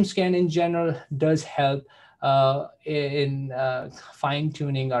gallium scan in general does help in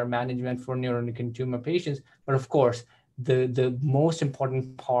fine-tuning our management for neuroendocrine tumor patients. But of course, the most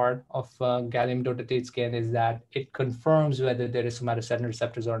important part of gallium dotatate scan is that it confirms whether there is somatostatin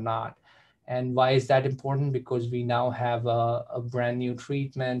receptors or not. And why is that important? Because we now have a brand new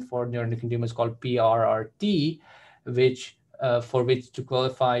treatment for neuroendocrine tumors called PRRT, which for which to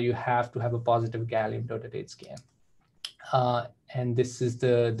qualify, you have to have a positive gallium dotatate scan. And this is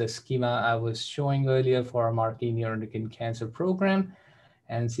the schema I was showing earlier for our Marquee neuroendocrine cancer program.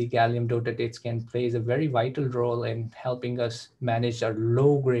 And see, gallium dotatate scan plays a very vital role in helping us manage our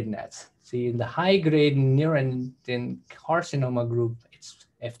low-grade NETs. See, in the high-grade neuroendocrine carcinoma group, it's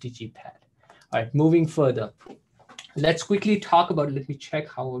FDG PET. All right, moving further. Let's quickly talk about, let me check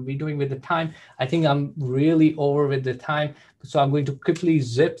how are we doing with the time. I think I'm really over with the time. So I'm going to quickly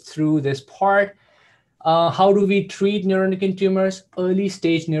zip through this part. How do we treat neuroendocrine tumors? Early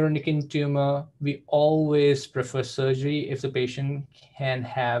stage neuroendocrine tumor, we always prefer surgery if the patient can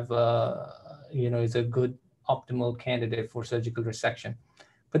have, is a good optimal candidate for surgical resection.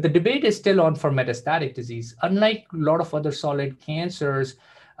 But the debate is still on for metastatic disease. Unlike a lot of other solid cancers,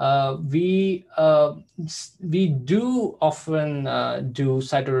 we do often do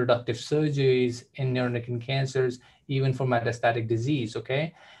cytoreductive surgeries in neuroendocrine cancers, even for metastatic disease,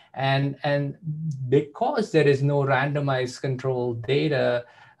 okay? And because there is no randomized control data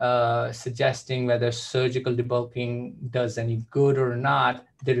suggesting whether surgical debulking does any good or not,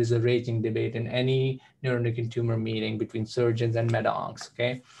 there is a raging debate in any neuroendocrine tumor meeting between surgeons and med-oncs,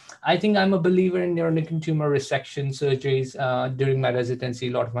 okay? I think I'm a believer in neuroendocrine tumor resection surgeries. During my residency,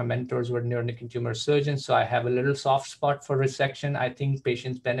 a lot of my mentors were neuroendocrine tumor surgeons, so I have a little soft spot for resection. I think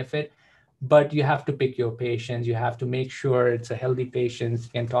patients benefit, but you have to pick your patients. You have to make sure it's a healthy patient,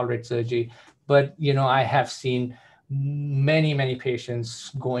 can tolerate surgery. But, I have seen many patients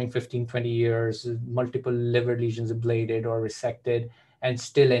going 15, 20 years, multiple liver lesions ablated or resected, and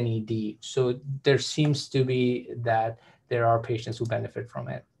still an ED. So there seems to be that there are patients who benefit from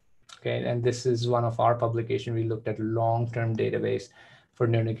it. Okay, and this is one of our publication. We looked at long-term database for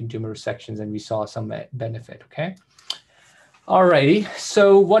neuroendocrine tumor resections, and we saw some benefit. Okay. Alrighty,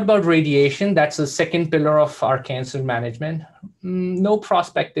 so what about radiation? That's the second pillar of our cancer management. No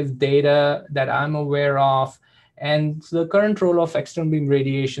prospective data that I'm aware of. And the current role of external beam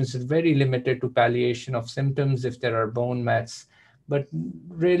radiations is very limited to palliation of symptoms if there are bone mets. But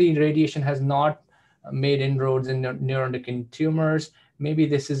really, radiation has not made inroads in neuroendocrine tumors. Maybe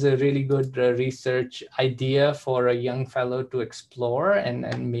this is a really good research idea for a young fellow to explore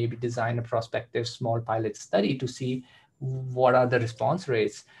and maybe design a prospective small pilot study to see what are the response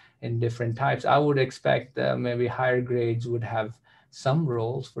rates in different types. I would expect maybe higher grades would have some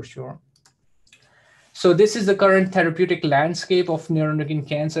roles for sure. So this is the current therapeutic landscape of neuroendocrine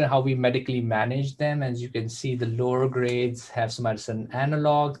cancer, how we medically manage them. As you can see, the lower grades have somatostatin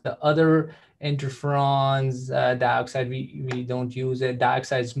analog. The other interferons, dioxide, we don't use it.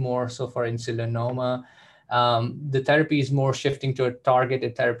 Dioxide is more so for insulinoma. The therapy is more shifting to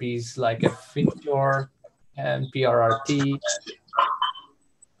targeted therapies like Afinitor and PRRT.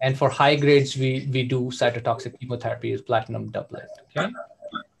 And for high grades, we do cytotoxic chemotherapy as platinum doublet, okay?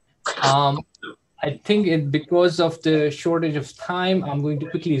 I think because of the shortage of time, I'm going to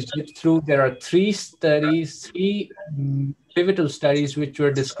quickly zip through. There are three pivotal studies which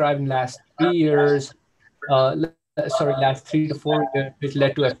were described in last 3 years, last 3 to 4 years, which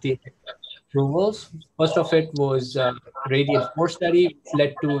led to FDA approvals. First of it was Radiant 4 study, which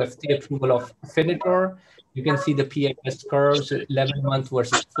led to FDA approval of Afinitor. You can see the PFS curves, 11 months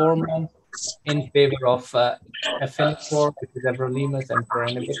versus 4 months in favor of Afinitor, which is everolimus and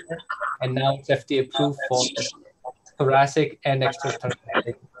inhibitor. And now it's FDA approved for thoracic and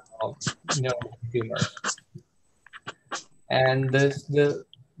extrathoracic tumors. And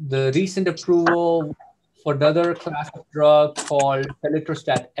the recent approval for the other class of drug called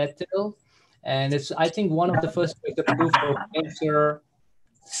pelitrostat ethyl, and it's, I think, one of the first drugs approved for cancer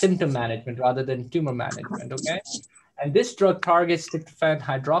symptom management rather than tumor management. Okay, and this drug targets tryptophan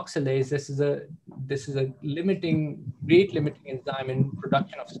hydroxylase. This is a rate limiting enzyme in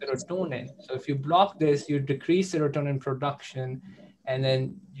production of serotonin. So if you block this, you decrease serotonin production, and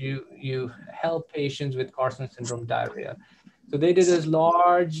then you help patients with Carcinoid syndrome diarrhea. So they did this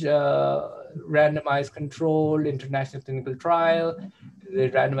large randomized controlled international clinical trial. They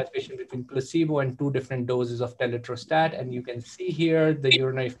randomized patients between placebo and 2 different doses of tellitrostat. And you can see here the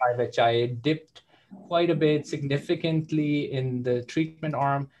urinary 5-HIA dipped quite a bit significantly in the treatment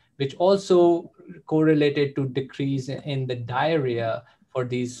arm, which also correlated to decrease in the diarrhea for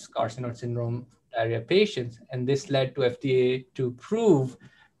these carcinoid syndrome diarrhea patients. And this led to FDA to approve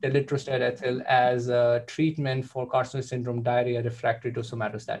tellitrostat ethyl as a treatment for carcinoid syndrome diarrhea refractory to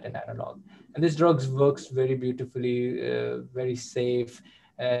somatostatin analog. And this drug works very beautifully, very safe.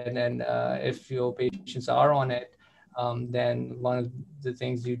 And then if your patients are on it, then one of the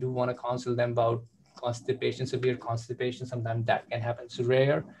things you do want to counsel them about constipation, severe constipation, sometimes that can happen. It's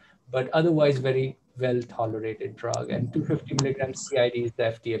rare, but otherwise very well tolerated drug. And 250 milligrams TID is the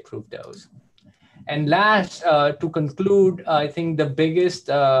FDA approved dose. And last, to conclude, I think the biggest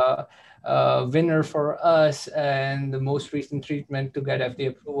winner for us and the most recent treatment to get FDA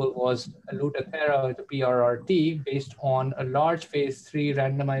approval was Lutathera, the PRRT, based on a large phase 3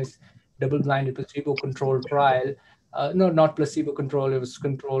 randomized double-blinded placebo-controlled trial. No, not placebo-controlled, it was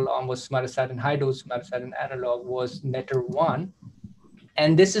controlled arm was somatostatin, high-dose somatostatin analog was NETTER-1.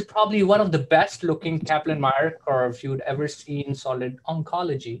 And this is probably one of the best looking Kaplan-Meier curves you'd ever see in solid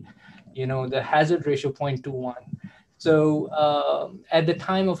oncology. The hazard ratio 0.21. So at the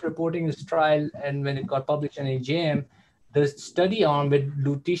time of reporting this trial and when it got published in AJM, the study arm with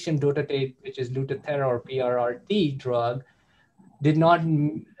lutetium dotatate, which is Lutathera or PRRT drug, did not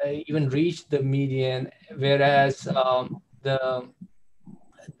even reach the median, whereas the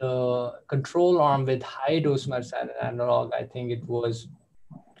control arm with high dose somatostatin analog, I think it was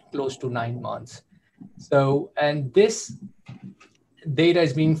close to 9 months. So, and this data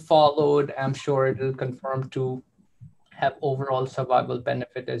is being followed. I'm sure it will confirm to have overall survival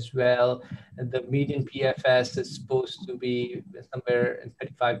benefit as well. The median PFS is supposed to be somewhere in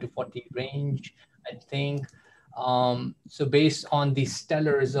 35 to 40 range, I think. So based on the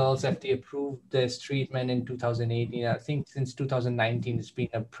stellar results, FDA approved this treatment in 2018. I think since 2019, it's been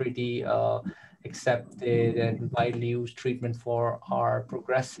a pretty accepted and widely used treatment for our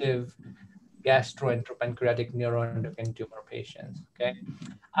progressive gastroenteropancreatic neuroendocrine tumor patients. Okay,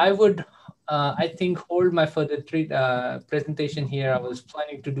 I would, I think, hold my further presentation here. I was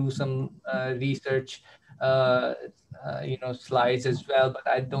planning to do some research, slides as well, but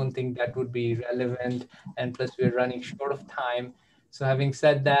I don't think that would be relevant. And plus, we're running short of time. So having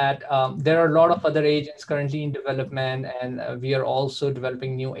said that, there are a lot of other agents currently in development, and we are also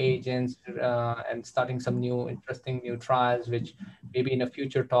developing new agents and starting some new interesting new trials, which maybe in a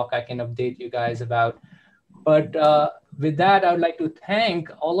future talk I can update you guys about. But with that, I would like to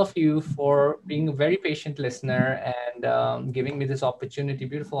thank all of you for being a very patient listener and giving me this opportunity,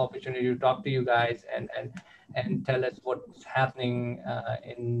 beautiful opportunity to talk to you guys and tell us what's happening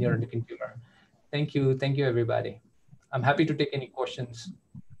in neuroendocrine tumor. Thank you, everybody. I'm happy to take any questions.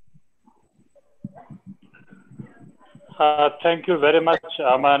 Thank you very much,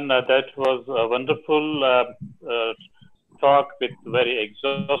 Aman. That was a wonderful talk with very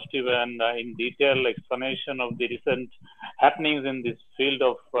exhaustive and in detail explanation of the recent happenings in this field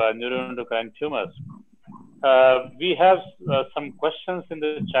of neuroendocrine tumors. We have some questions in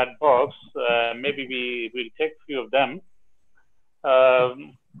the chat box. Maybe we will take a few of them.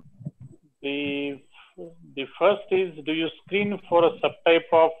 The first is, do you screen for a subtype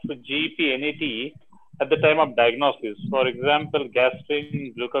of GEP-NET at the time of diagnosis? For example,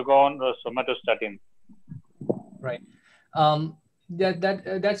 gastrin, glucagon, or somatostatin? Right.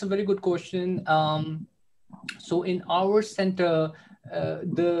 That's a very good question. So in our center,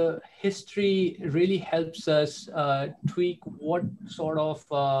 the history really helps us tweak what sort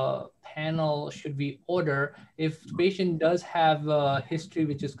of panel should we order. If the patient does have a history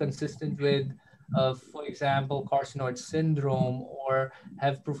which is consistent with, for example, carcinoid syndrome or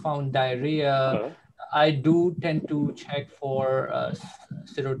have profound diarrhea, I do tend to check for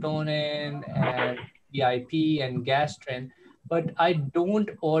serotonin and BIP and gastrin, but I don't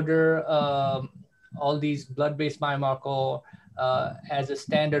order all these blood-based biomarker as a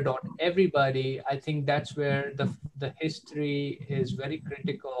standard on everybody. I think that's where the history is very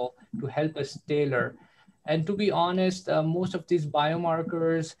critical to help us tailor. And to be honest, most of these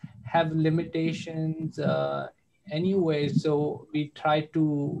biomarkers have limitations anyway, so we try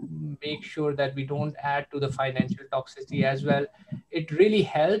to make sure that we don't add to the financial toxicity as well. It really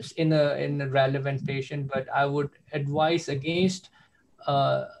helps in a relevant patient, but I would advise against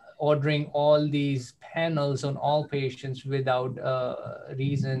ordering all these panels on all patients without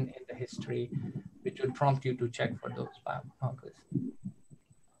reason in the history, which will prompt you to check for those biomarkers.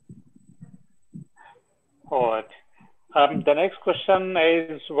 All right. The next question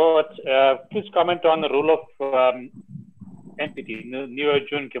is please comment on the role of NPT,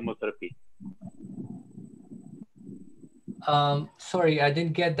 neoadjuvant chemotherapy. Sorry, I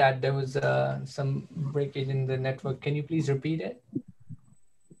didn't get that. There was some breakage in the network. Can you please repeat it?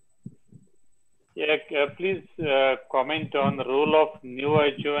 Yeah, please comment on the role of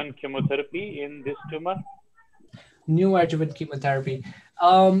neoadjuvant chemotherapy in this tumor. Neoadjuvant chemotherapy.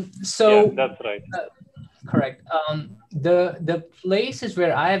 Yeah, that's right. Correct. The places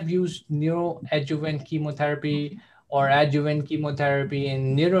where I have used neoadjuvant chemotherapy or adjuvant chemotherapy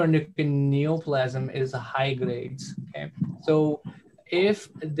in neuroendocrine neoplasm is high grades. Okay, so if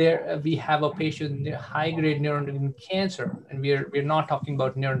we have a patient with high-grade neuroendocrine cancer, and we're not talking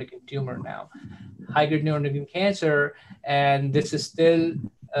about neuroendocrine tumor now, high-grade neuroendocrine cancer, and this is still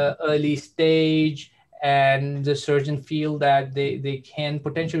early stage, and the surgeon feel that they can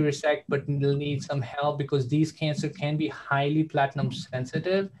potentially resect, but they'll need some help because these cancer can be highly platinum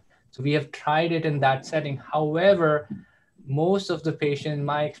sensitive. So we have tried it in that setting. However, most of the patients, in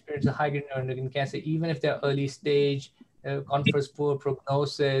my experience, of high-grade neuroendocrine cancer, even if they're early stage, confers poor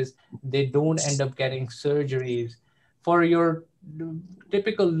prognosis, they don't end up getting surgeries. For your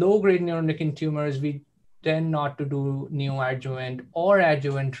typical low-grade neuroendocrine tumors, we tend not to do neoadjuvant or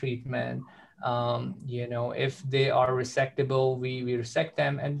adjuvant treatment. If they are resectable, we resect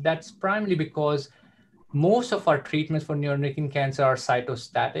them. And that's primarily because most of our treatments for neuroendocrine cancer are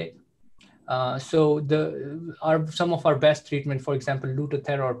cytostatic. So some of our best treatment, for example,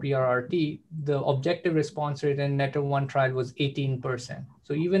 Lutathera or PRRT, the objective response rate in NETO-1 trial was 18%.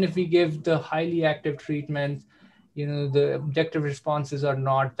 So even if we give the highly active treatment, the objective responses are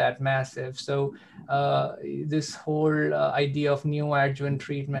not that massive. So this whole idea of neoadjuvant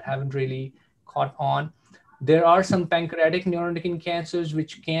treatment haven't really caught on. There are some pancreatic neuroendocrine cancers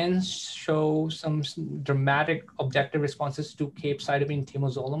which can show some dramatic objective responses to capecitabine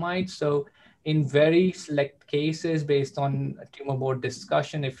temozolomide. So in very select cases, based on a tumor board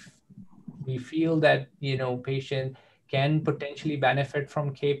discussion, if we feel that patient can potentially benefit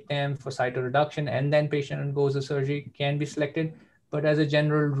from cape-tem for cytoreduction, and then patient undergoes a surgery, can be selected. But as a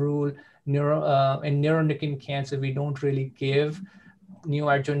general rule, in neuroendocrine cancer, we don't really give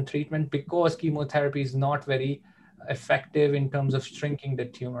neoadjuvant treatment because chemotherapy is not very effective in terms of shrinking the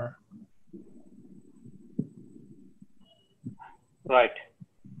tumor. Right.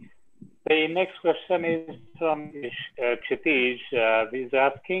 The next question is from Kshitij. He's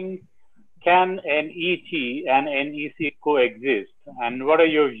asking, can an ET and NEC coexist? And what are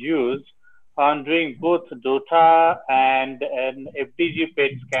your views on doing both DOTA and an FDG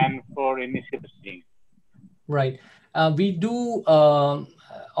PET scan for initial staging? Right. We do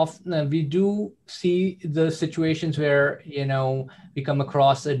see the situations where we come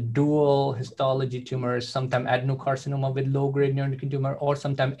across a dual histology tumors, sometimes adenocarcinoma with low-grade neuroendocrine tumor, or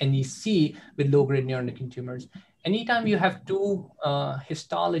sometimes NEC with low-grade neuroendocrine tumors. Anytime you have two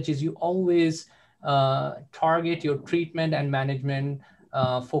histologies, you always target your treatment and management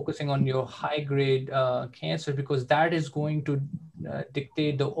focusing on your high-grade cancer, because that is going to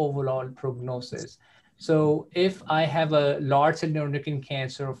dictate the overall prognosis. So if I have a large cell neuroendocrine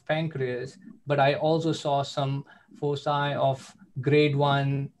cancer of pancreas, but I also saw some foci of grade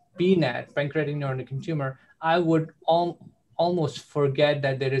 1 PNET, pancreatic neuroendocrine tumor, I would almost forget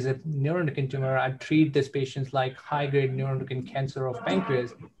that there is a neuroendocrine tumor. I treat this patient like high-grade neuroendocrine cancer of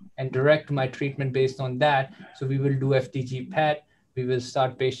pancreas and direct my treatment based on that. So we will do FDG PET. We will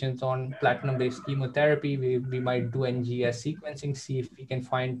start patients on platinum-based chemotherapy. We might do NGS sequencing, see if we can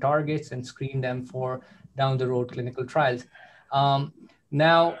find targets and screen them for down the road clinical trials.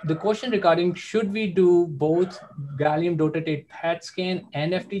 Now, the question regarding should we do both gallium dotatate PET scan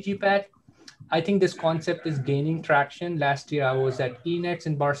and FDG PET, I think this concept is gaining traction. Last year, I was at ENETS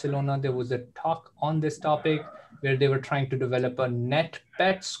in Barcelona. There was a talk on this topic where they were trying to develop a net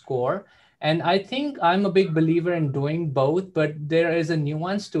PET score. And I think I'm a big believer in doing both, but there is a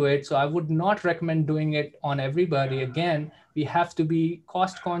nuance to it. So I would not recommend doing it on everybody. Again, we have to be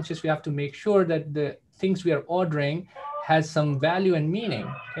cost conscious. We have to make sure that the things we are ordering has some value and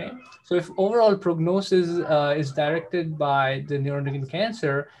meaning. Okay. So if overall prognosis is directed by the neuroendocrine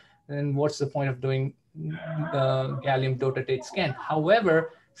cancer, then what's the point of doing gallium dotatate scan?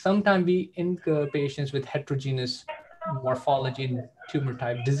 However, sometimes we incur patients with heterogeneous morphology and tumor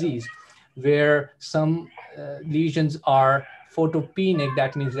type disease, where some lesions are photopenic,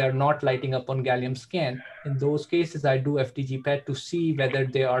 that means they're not lighting up on gallium scan. In those cases, I do FDG PET to see whether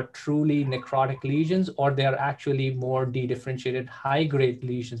they are truly necrotic lesions or they are actually more dedifferentiated high-grade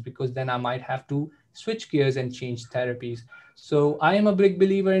lesions, because then I might have to switch gears and change therapies. So I am a big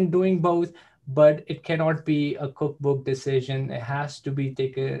believer in doing both, but it cannot be a cookbook decision. It has to be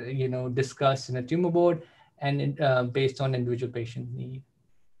discussed in a tumor board and based on individual patient need.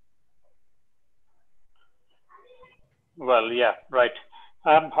 Well, yeah, right.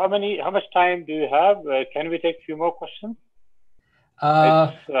 How much time do you have? Can we take a few more questions?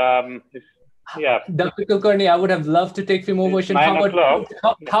 Yeah. Dr. Kulkarni, I would have loved to take a few more questions.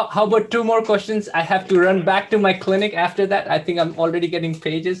 How about two more questions? I have to run back to my clinic after that. I think I'm already getting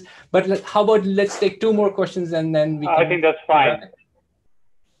pages, but how about let's take two more questions and then we can... I think that's fine.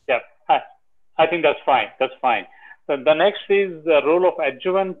 Yeah, I think that's fine. That's fine. So the next is the role of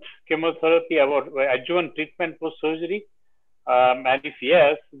adjuvant chemotherapy, about adjuvant treatment post-surgery. And if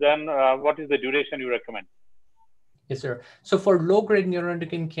yes, then what is the duration you recommend? Yes, sir. So for low-grade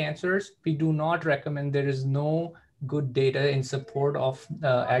neuroendocrine cancers, we do not recommend. There is no good data in support of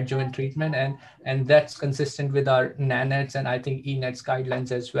adjuvant treatment, and that's consistent with our NANETS and I think ENETS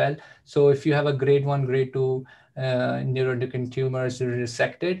guidelines as well. So if you have a grade 1, grade 2 neuroendocrine tumors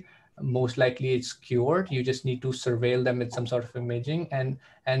resected, most likely it's cured. You just need to surveil them with some sort of imaging, and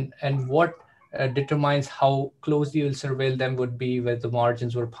what determines how closely you'll surveil them would be whether the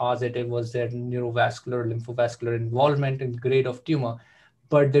margins were positive, was there neurovascular, lymphovascular involvement in grade of tumor.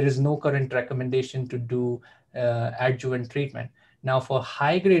 But there is no current recommendation to do adjuvant treatment. Now for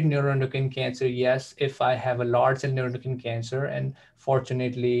high-grade neuroendocrine cancer, yes, if I have a large cell neuroendocrine cancer, and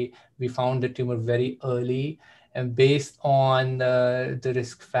fortunately we found the tumor very early, and based on the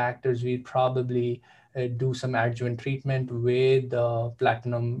risk factors, we probably do some adjuvant treatment with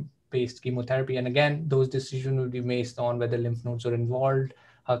platinum-based chemotherapy. And again, those decisions will be based on whether lymph nodes are involved,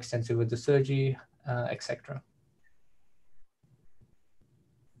 how extensive was the surgery, etc.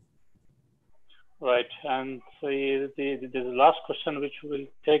 Right. And so the last question, which we'll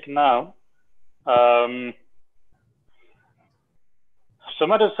take now. Um,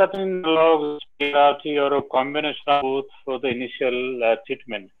 Somatostatin analogs, PRT, or a combination of both for the initial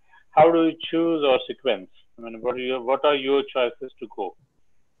treatment. How do you choose or sequence? I mean, what are your choices to go?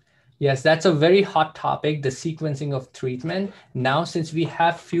 Yes, that's a very hot topic, the sequencing of treatment. Now, since we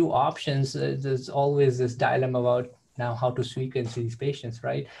have few options, there's always this dilemma about now how to sequence these patients,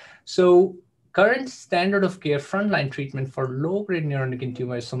 right? So current standard of care frontline treatment for low-grade neuroendocrine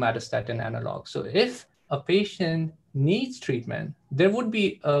tumor is somatostatin analog. So if a patient needs treatment, there would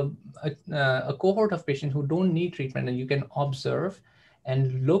be a cohort of patients who don't need treatment, and you can observe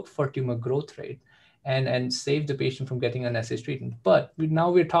and look for tumor growth rate and save the patient from getting unnecessary treatment. But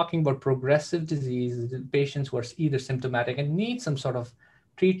now we're talking about progressive disease, patients who are either symptomatic and need some sort of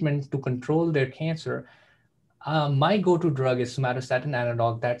treatment to control their cancer. My go-to drug is somatostatin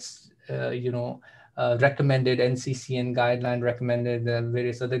analog. That's recommended NCCN guideline recommended,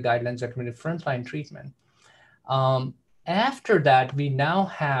 various other guidelines recommended frontline treatment. After that, we now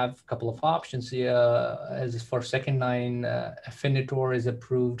have a couple of options here. As for second line, Afinitor is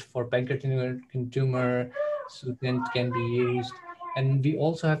approved for pancreatic tumor, Sutent can be used, and we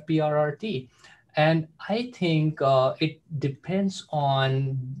also have PRRT. And I think it depends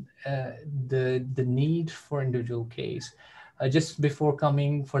on the need for individual case. Just before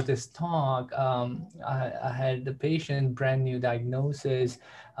coming for this talk, I had a patient, brand new diagnosis,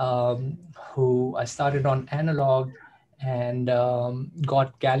 who I started on analog and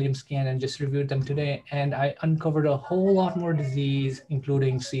got gallium scan and just reviewed them today. And I uncovered a whole lot more disease,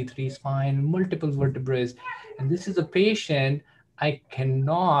 including C3 spine, multiple vertebrae. And this is a patient I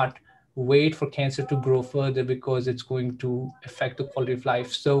cannot wait for cancer to grow further because it's going to affect the quality of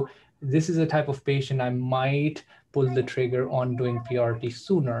life. So this is a type of patient I might pull the trigger on doing PRT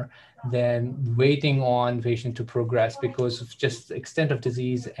sooner than waiting on patient to progress because of just the extent of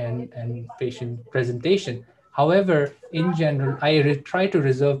disease and patient presentation. However, in general, I try to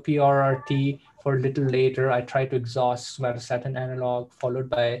reserve PRRT for a little later. I try to exhaust somatostatin analog followed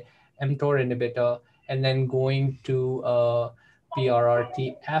by mTOR inhibitor, and then going to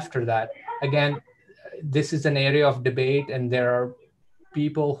PRRT after that. Again, this is an area of debate, and there are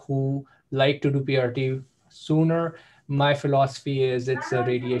people who like to do PRT sooner. My philosophy is it's a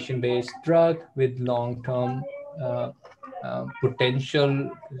radiation-based drug with long-term potential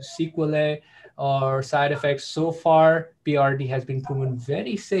sequelae or side effects. So far, PRT has been proven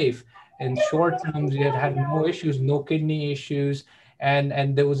very safe. In short term, we had no issues, no kidney issues.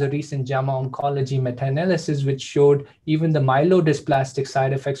 And there was a recent JAMA Oncology meta-analysis which showed even the myelodysplastic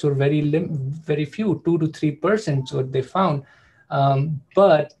side effects were very few, 2 to 3% what they found.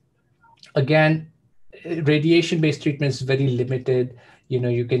 But again, radiation-based treatment is very limited.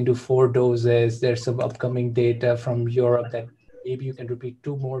 You can do 4 doses. There's some upcoming data from Europe that maybe you can repeat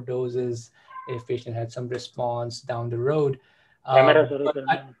 2 more doses if patient had some response down the road.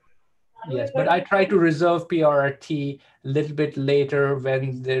 Yes, but I try to reserve PRT a little bit later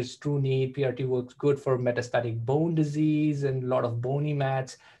when there's true need. PRT works good for metastatic bone disease and a lot of bony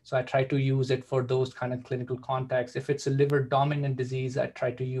mats. So I try to use it for those kind of clinical contexts. If it's a liver dominant disease, I try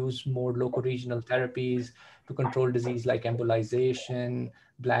to use more local regional therapies to control disease like embolization,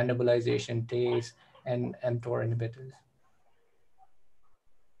 bland embolization, TACE, and mTOR inhibitors.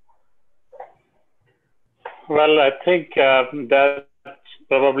 Well, I think that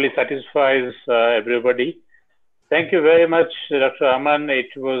probably satisfies everybody. Thank you very much, Dr. Aman. It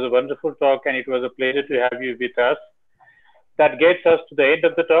was a wonderful talk, and it was a pleasure to have you with us. That gets us to the end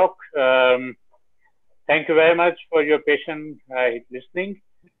of the talk. Thank you very much for your patient listening.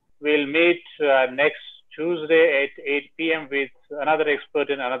 We'll meet next Tuesday at 8 p.m. with another expert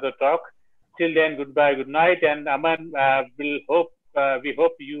in another talk. Till then, goodbye, good night, and Aman, we hope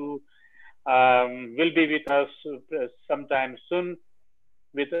you will be with us sometime soon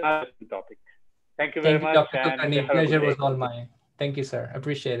with another topic. Thank you very much. Dr. Kulkarni. Pleasure was all mine. Thank you, sir.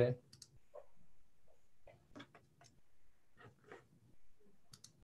 Appreciate it.